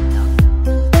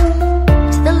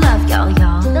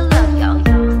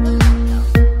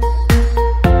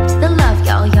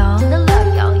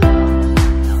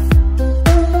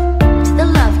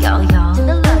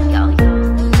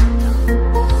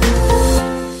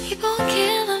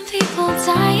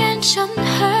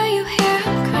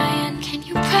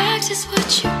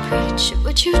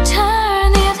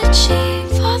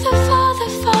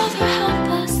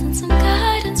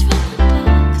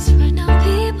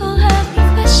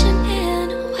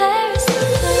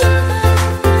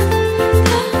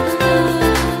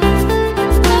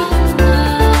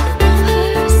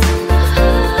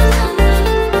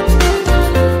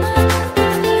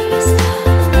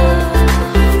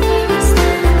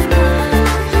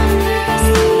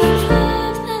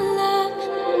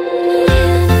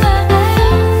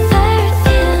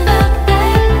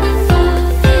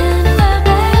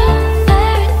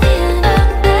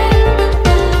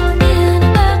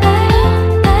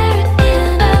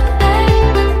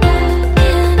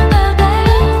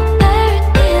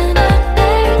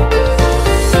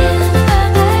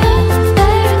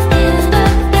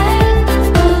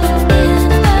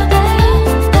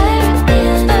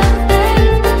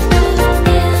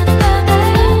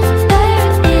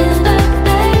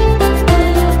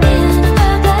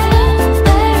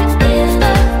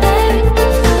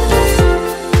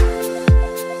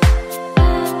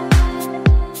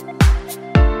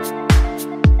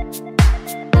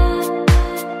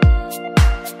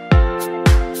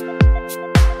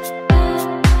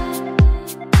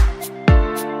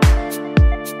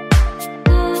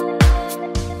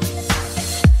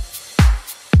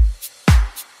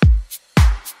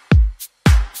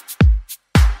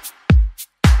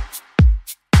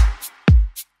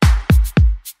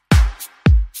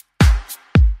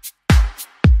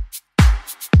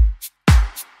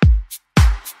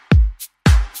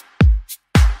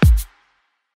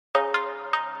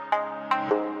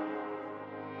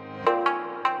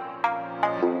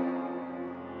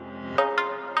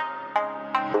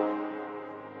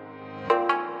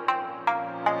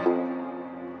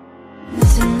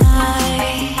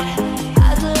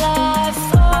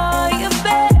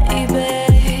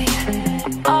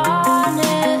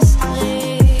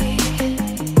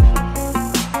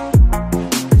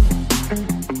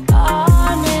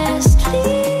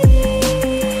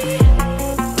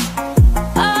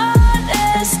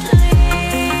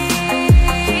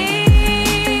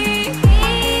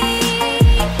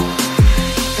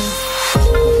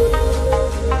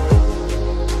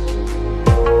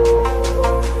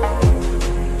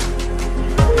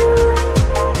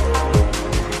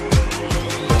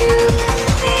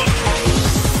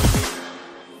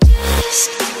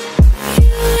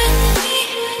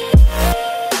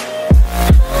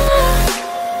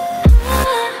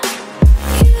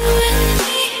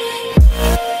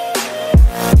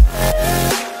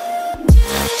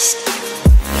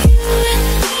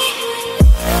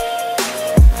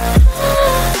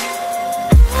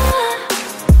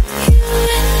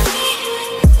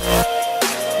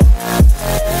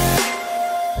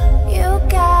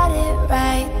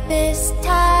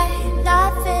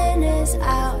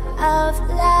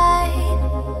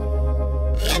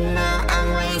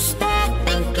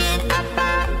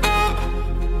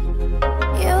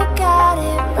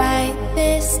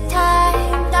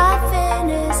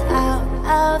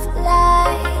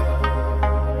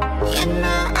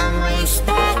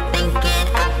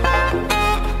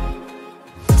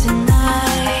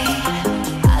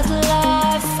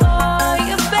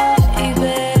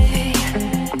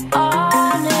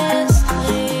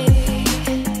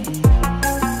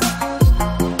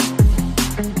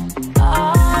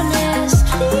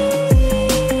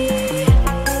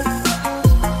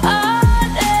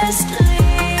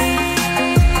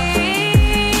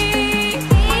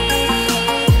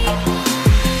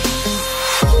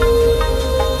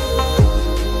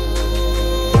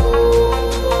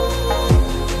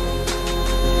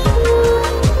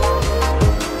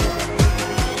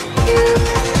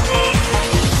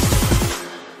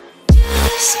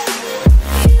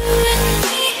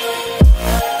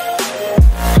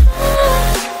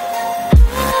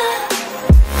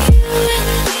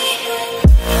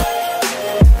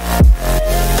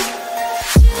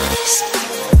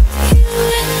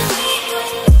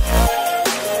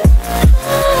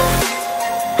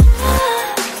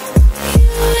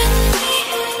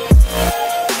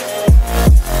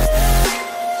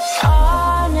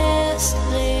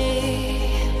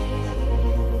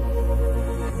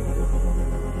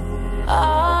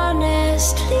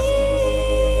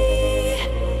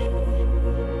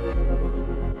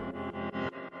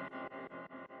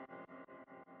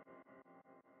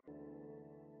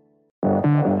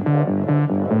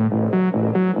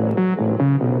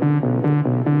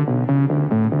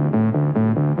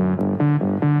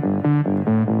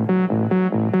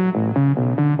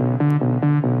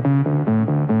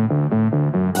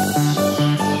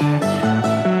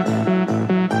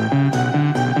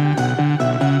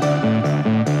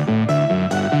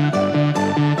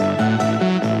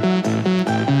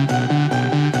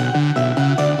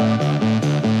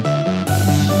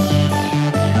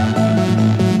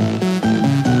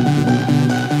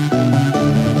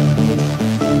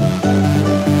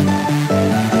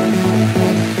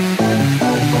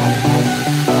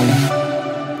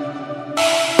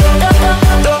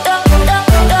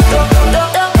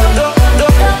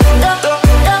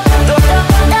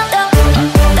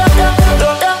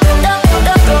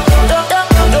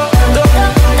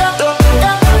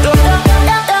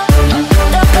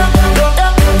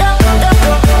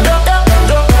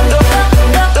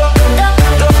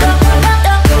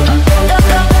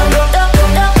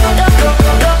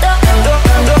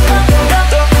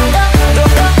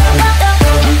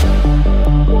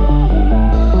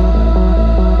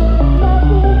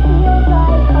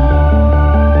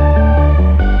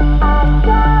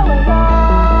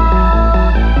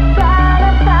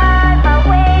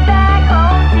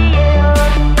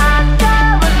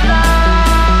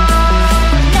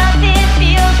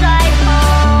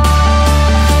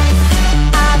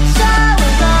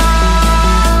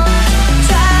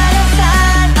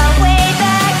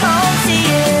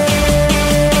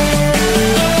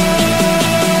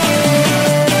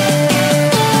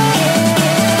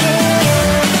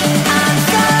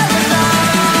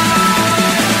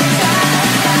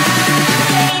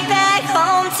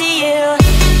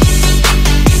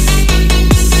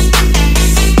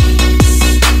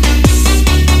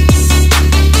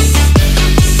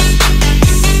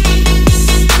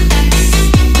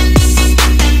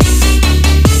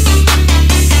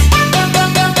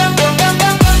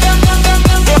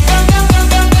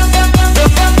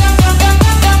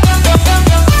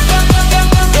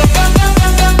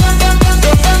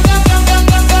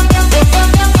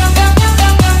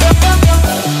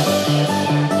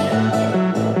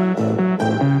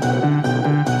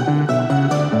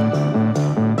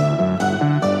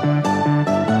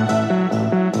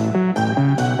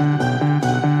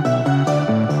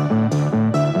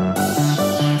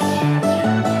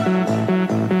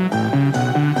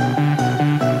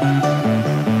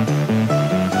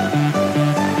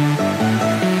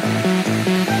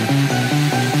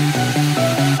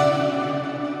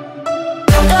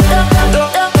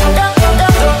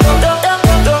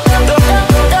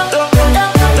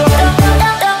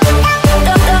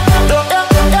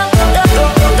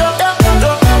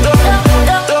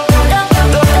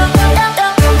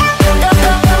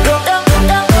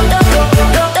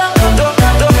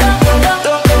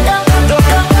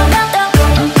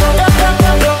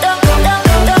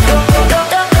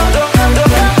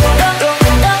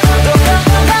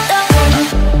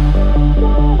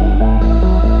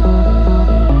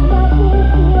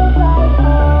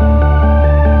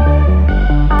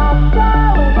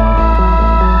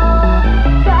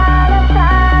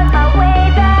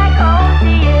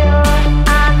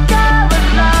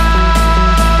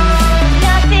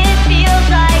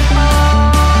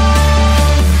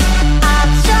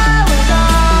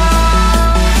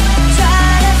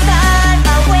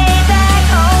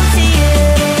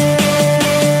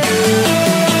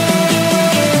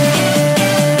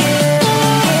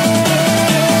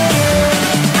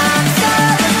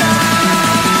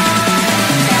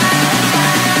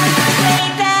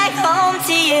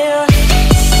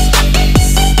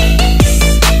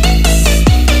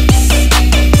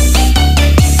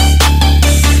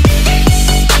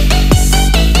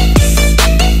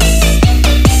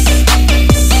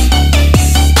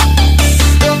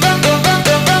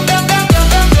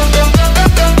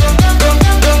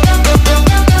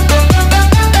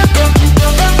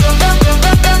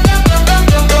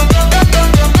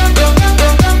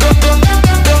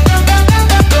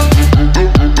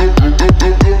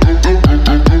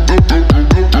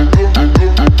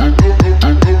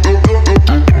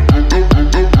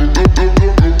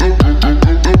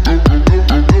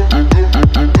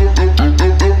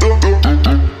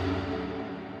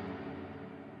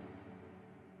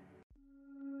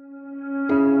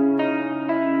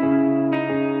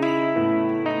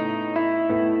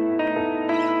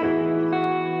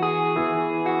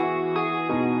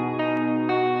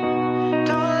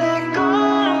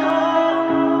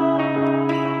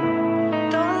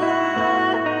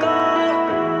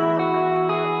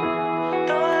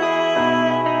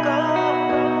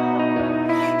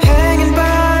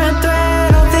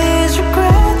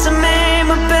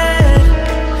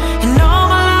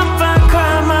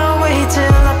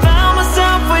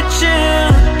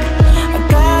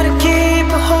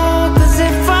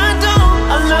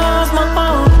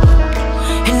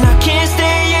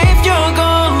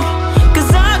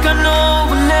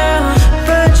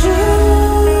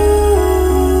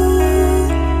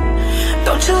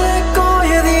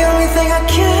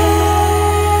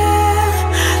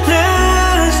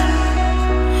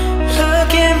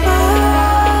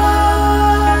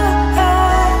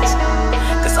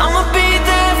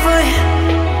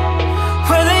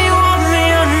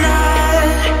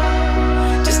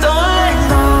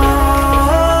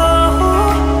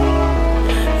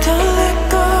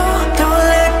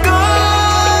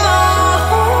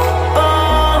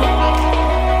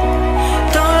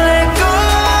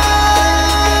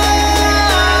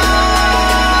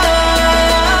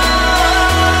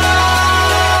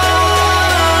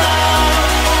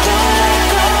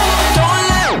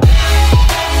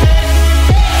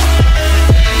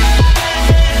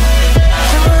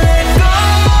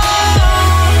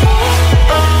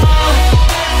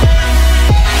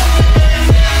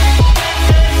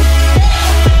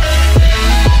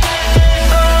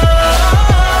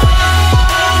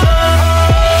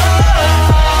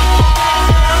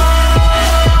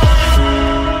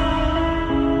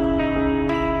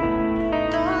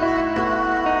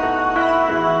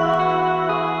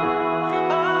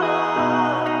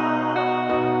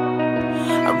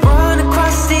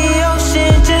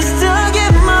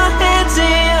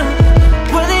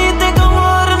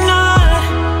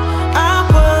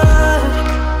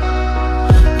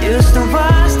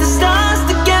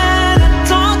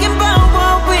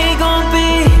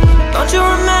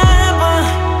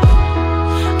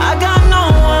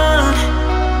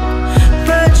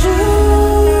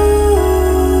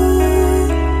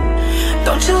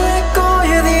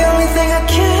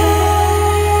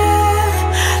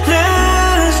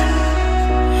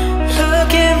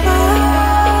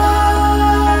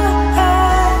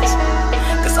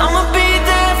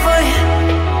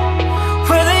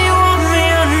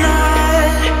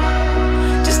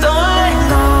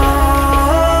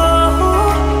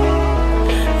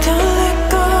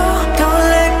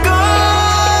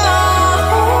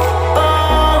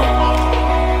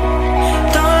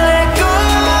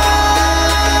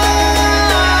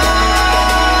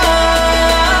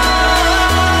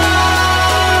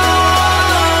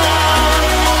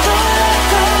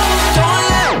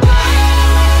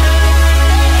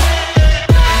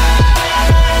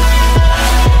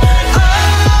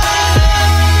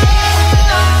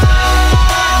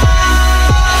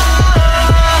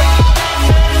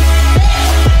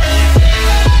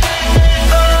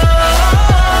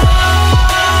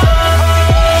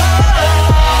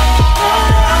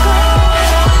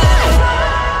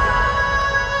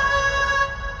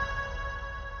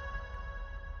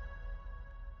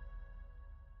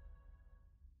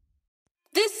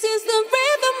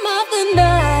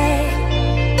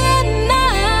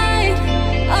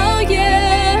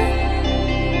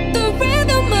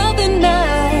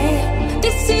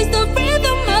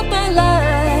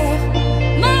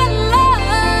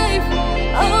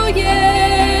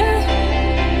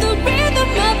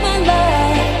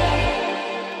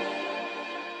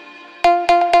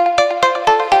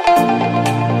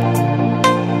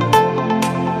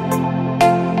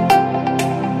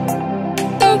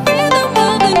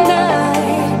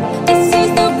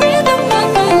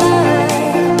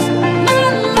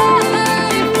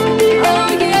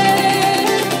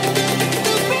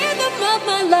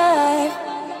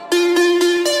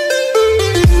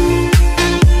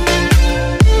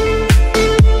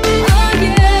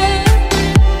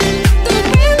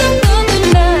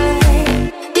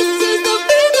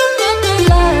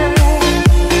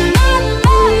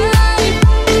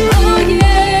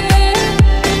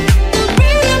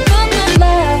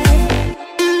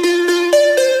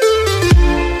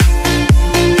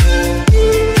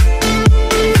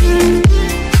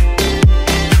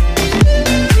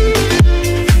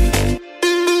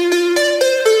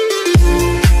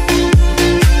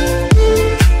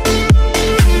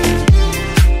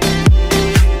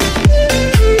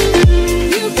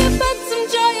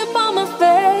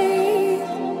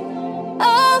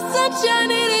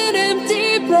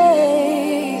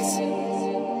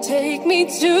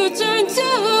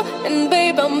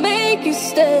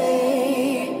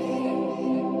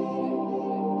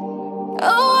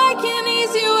 Oh, I can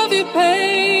ease you of your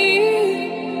pain.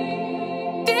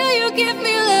 Feel you give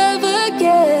me love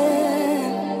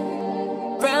again.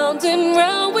 Round and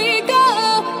round we go.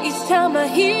 Each time I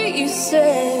hear you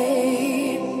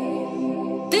say,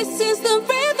 this is the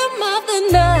rhythm of the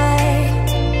night.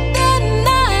 The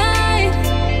night,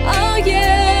 oh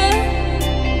yeah.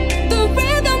 The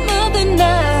rhythm of the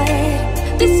night.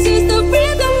 This is the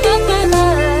rhythm of my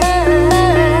life.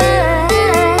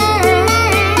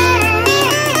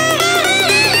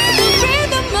 The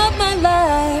rhythm of my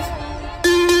life.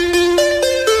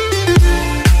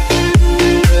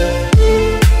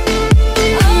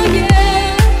 Oh yeah.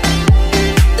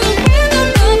 The rhythm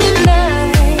of the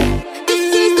night. This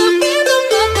is the rhythm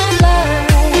of my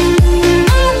life.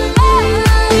 My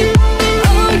life.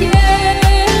 Oh yeah.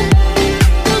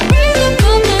 The rhythm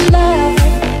of my life.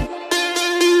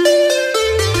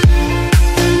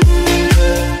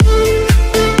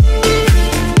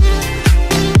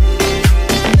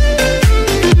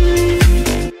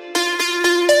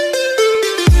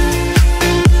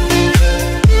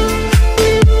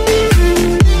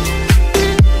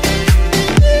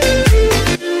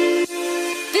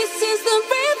 This is the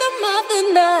rhythm of the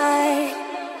night.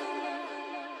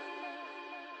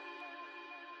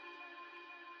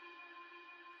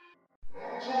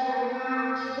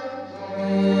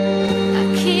 I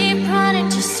keep running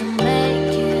just to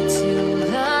make it to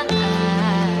the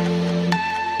night.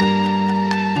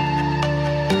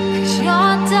 'Cause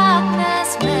your darkness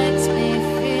makes me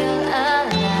feel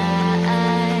alive.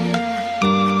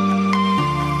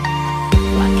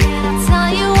 Why can't I tell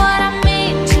you what I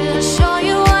mean? To show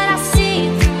you what I see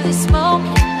through the smoke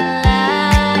and the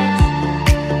lights.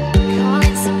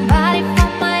 Calling somebody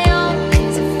from my own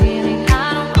is a feeling I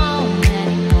don't own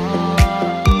anymore.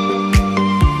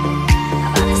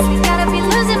 I've honestly gotta be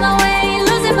losing my way,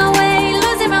 losing my way,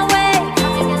 losing my way.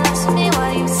 Come and listen to me,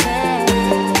 what you say?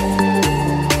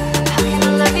 How can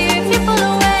I love you if you pull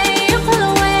away, you pull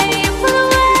away, you pull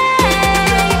away?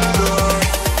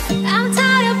 I'm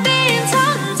tired of being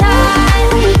tongue-tied.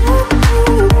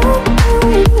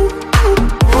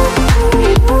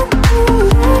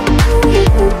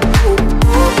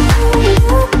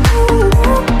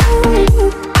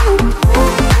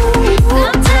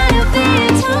 I'm tired of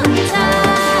being tongue-tied.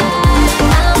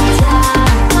 I'm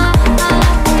tired of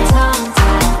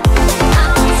tongue-tied.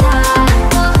 I'm tired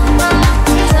of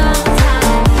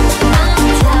tongue-tied. I'm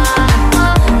tired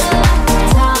of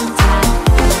tongue-tied.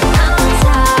 I'm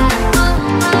tired of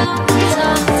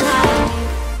tongue-tied.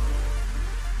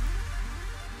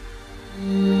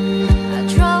 I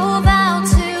drove out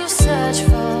to search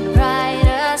for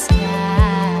brighter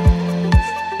skies.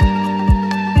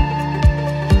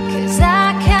 'Cause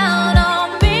I count on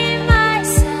me,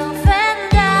 myself,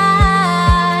 and I.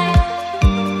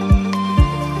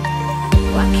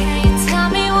 Why can't you tell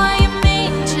me what you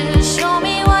mean? Just show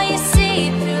me what you see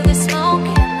through the smoke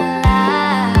and the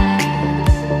lights.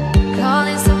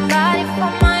 Calling somebody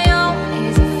for my own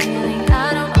is a feeling I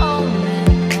don't own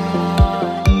anymore.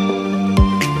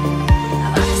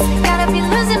 I've honestly gotta be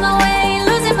losing my way,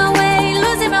 losing my way,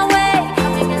 losing my way.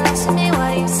 Come and listen to me,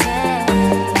 what you say?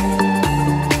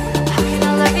 How can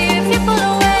I love you if you pull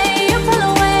away, you pull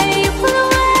away, you pull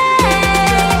away?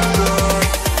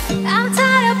 I'm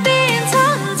tired of being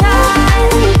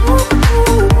tongue-tied.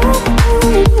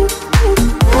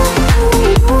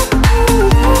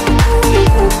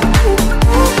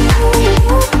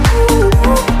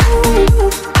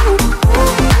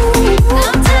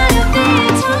 I'm tired of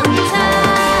being tongue-tied.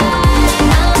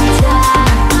 I'm tired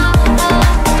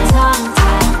of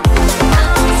tongue-tied.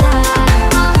 I'm tired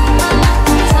of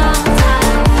tongue-tied.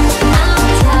 I'm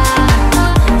tired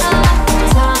of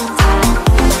tongue-tied.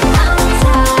 I'm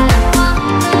tired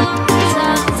of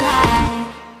tongue-tied.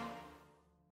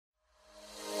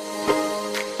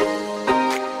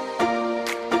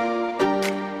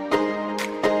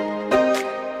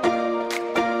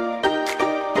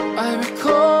 I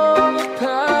recall the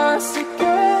past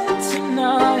again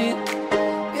tonight.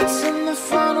 It's in the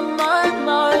front of my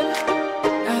mind.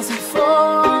 As I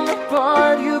fall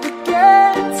apart, you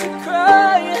begin to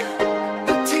cry.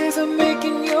 The tears are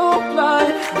making you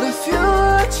blind. The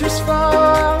future's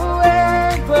far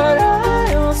away, but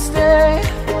I'll stay.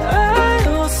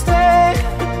 I'll stay.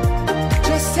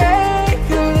 Just take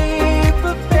a leap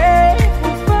of faith.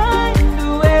 We'll find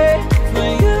a way for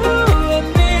you and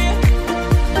me.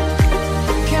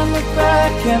 Can't look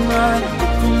back and run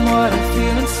from what I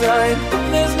feel inside.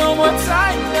 There's no more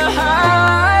time to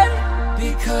hide.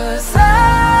 Because I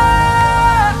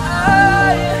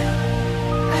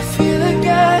feel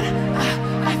again.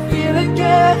 I feel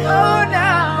again. Oh,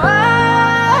 now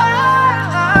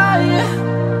I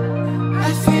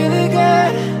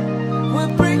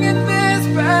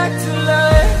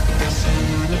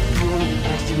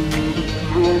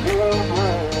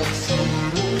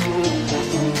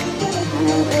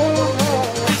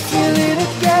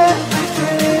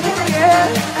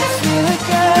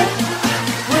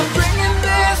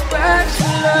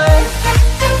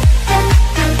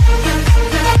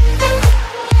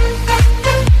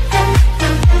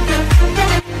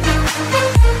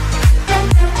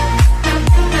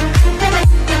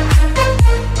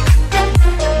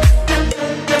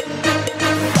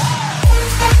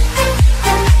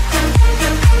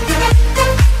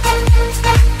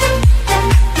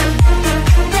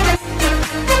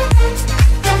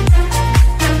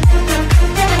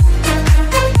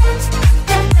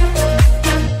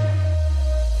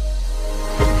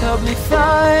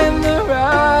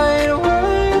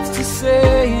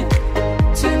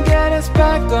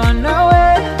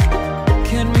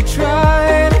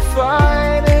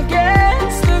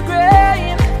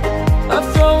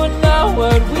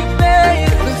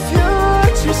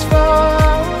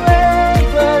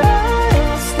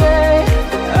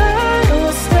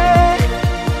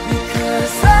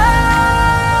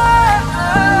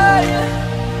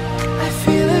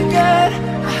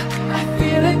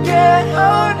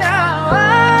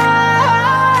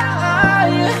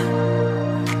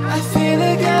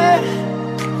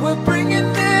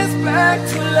back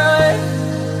to life.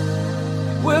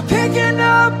 We're picking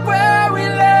up where we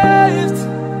left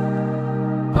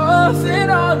off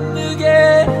and on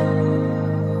again.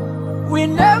 We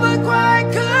never quite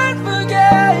could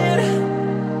forget,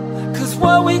 'cause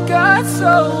what we got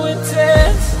so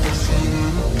intense.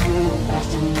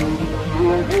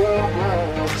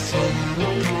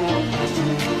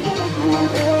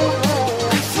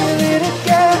 I feel it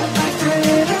again, I feel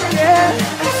it again,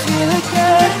 I feel it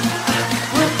again.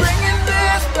 We're bringing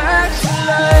this back to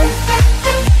life.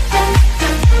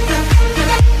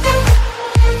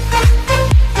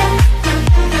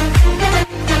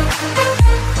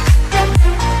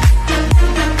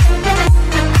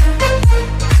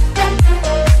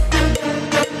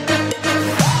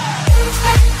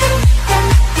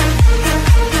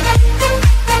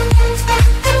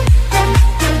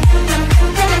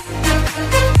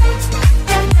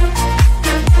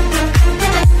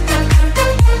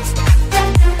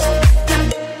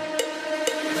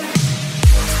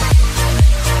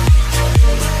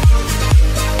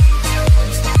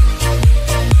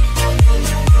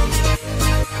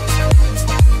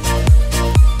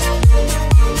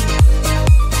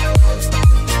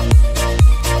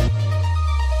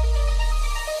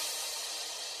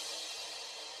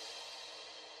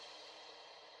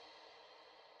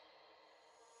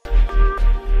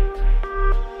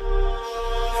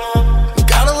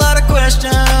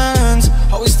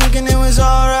 Always thinking it was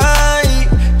alright.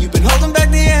 You've been holding back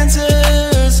the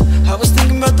answers. I was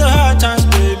thinking about the hard times,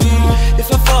 baby. If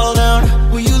I fall down,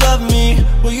 will you love me?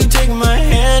 Will you take my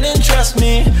hand and trust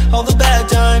me? All the bad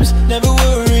times, never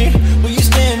worry. Will you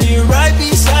stand here right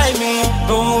beside me?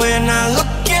 But when I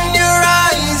look in your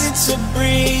eyes, it's a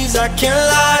breeze, I can't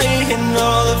lie. And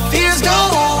all the fears go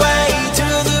away to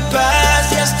the past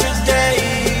yesterday.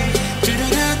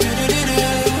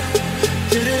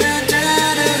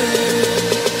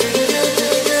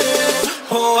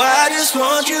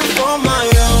 Want you for my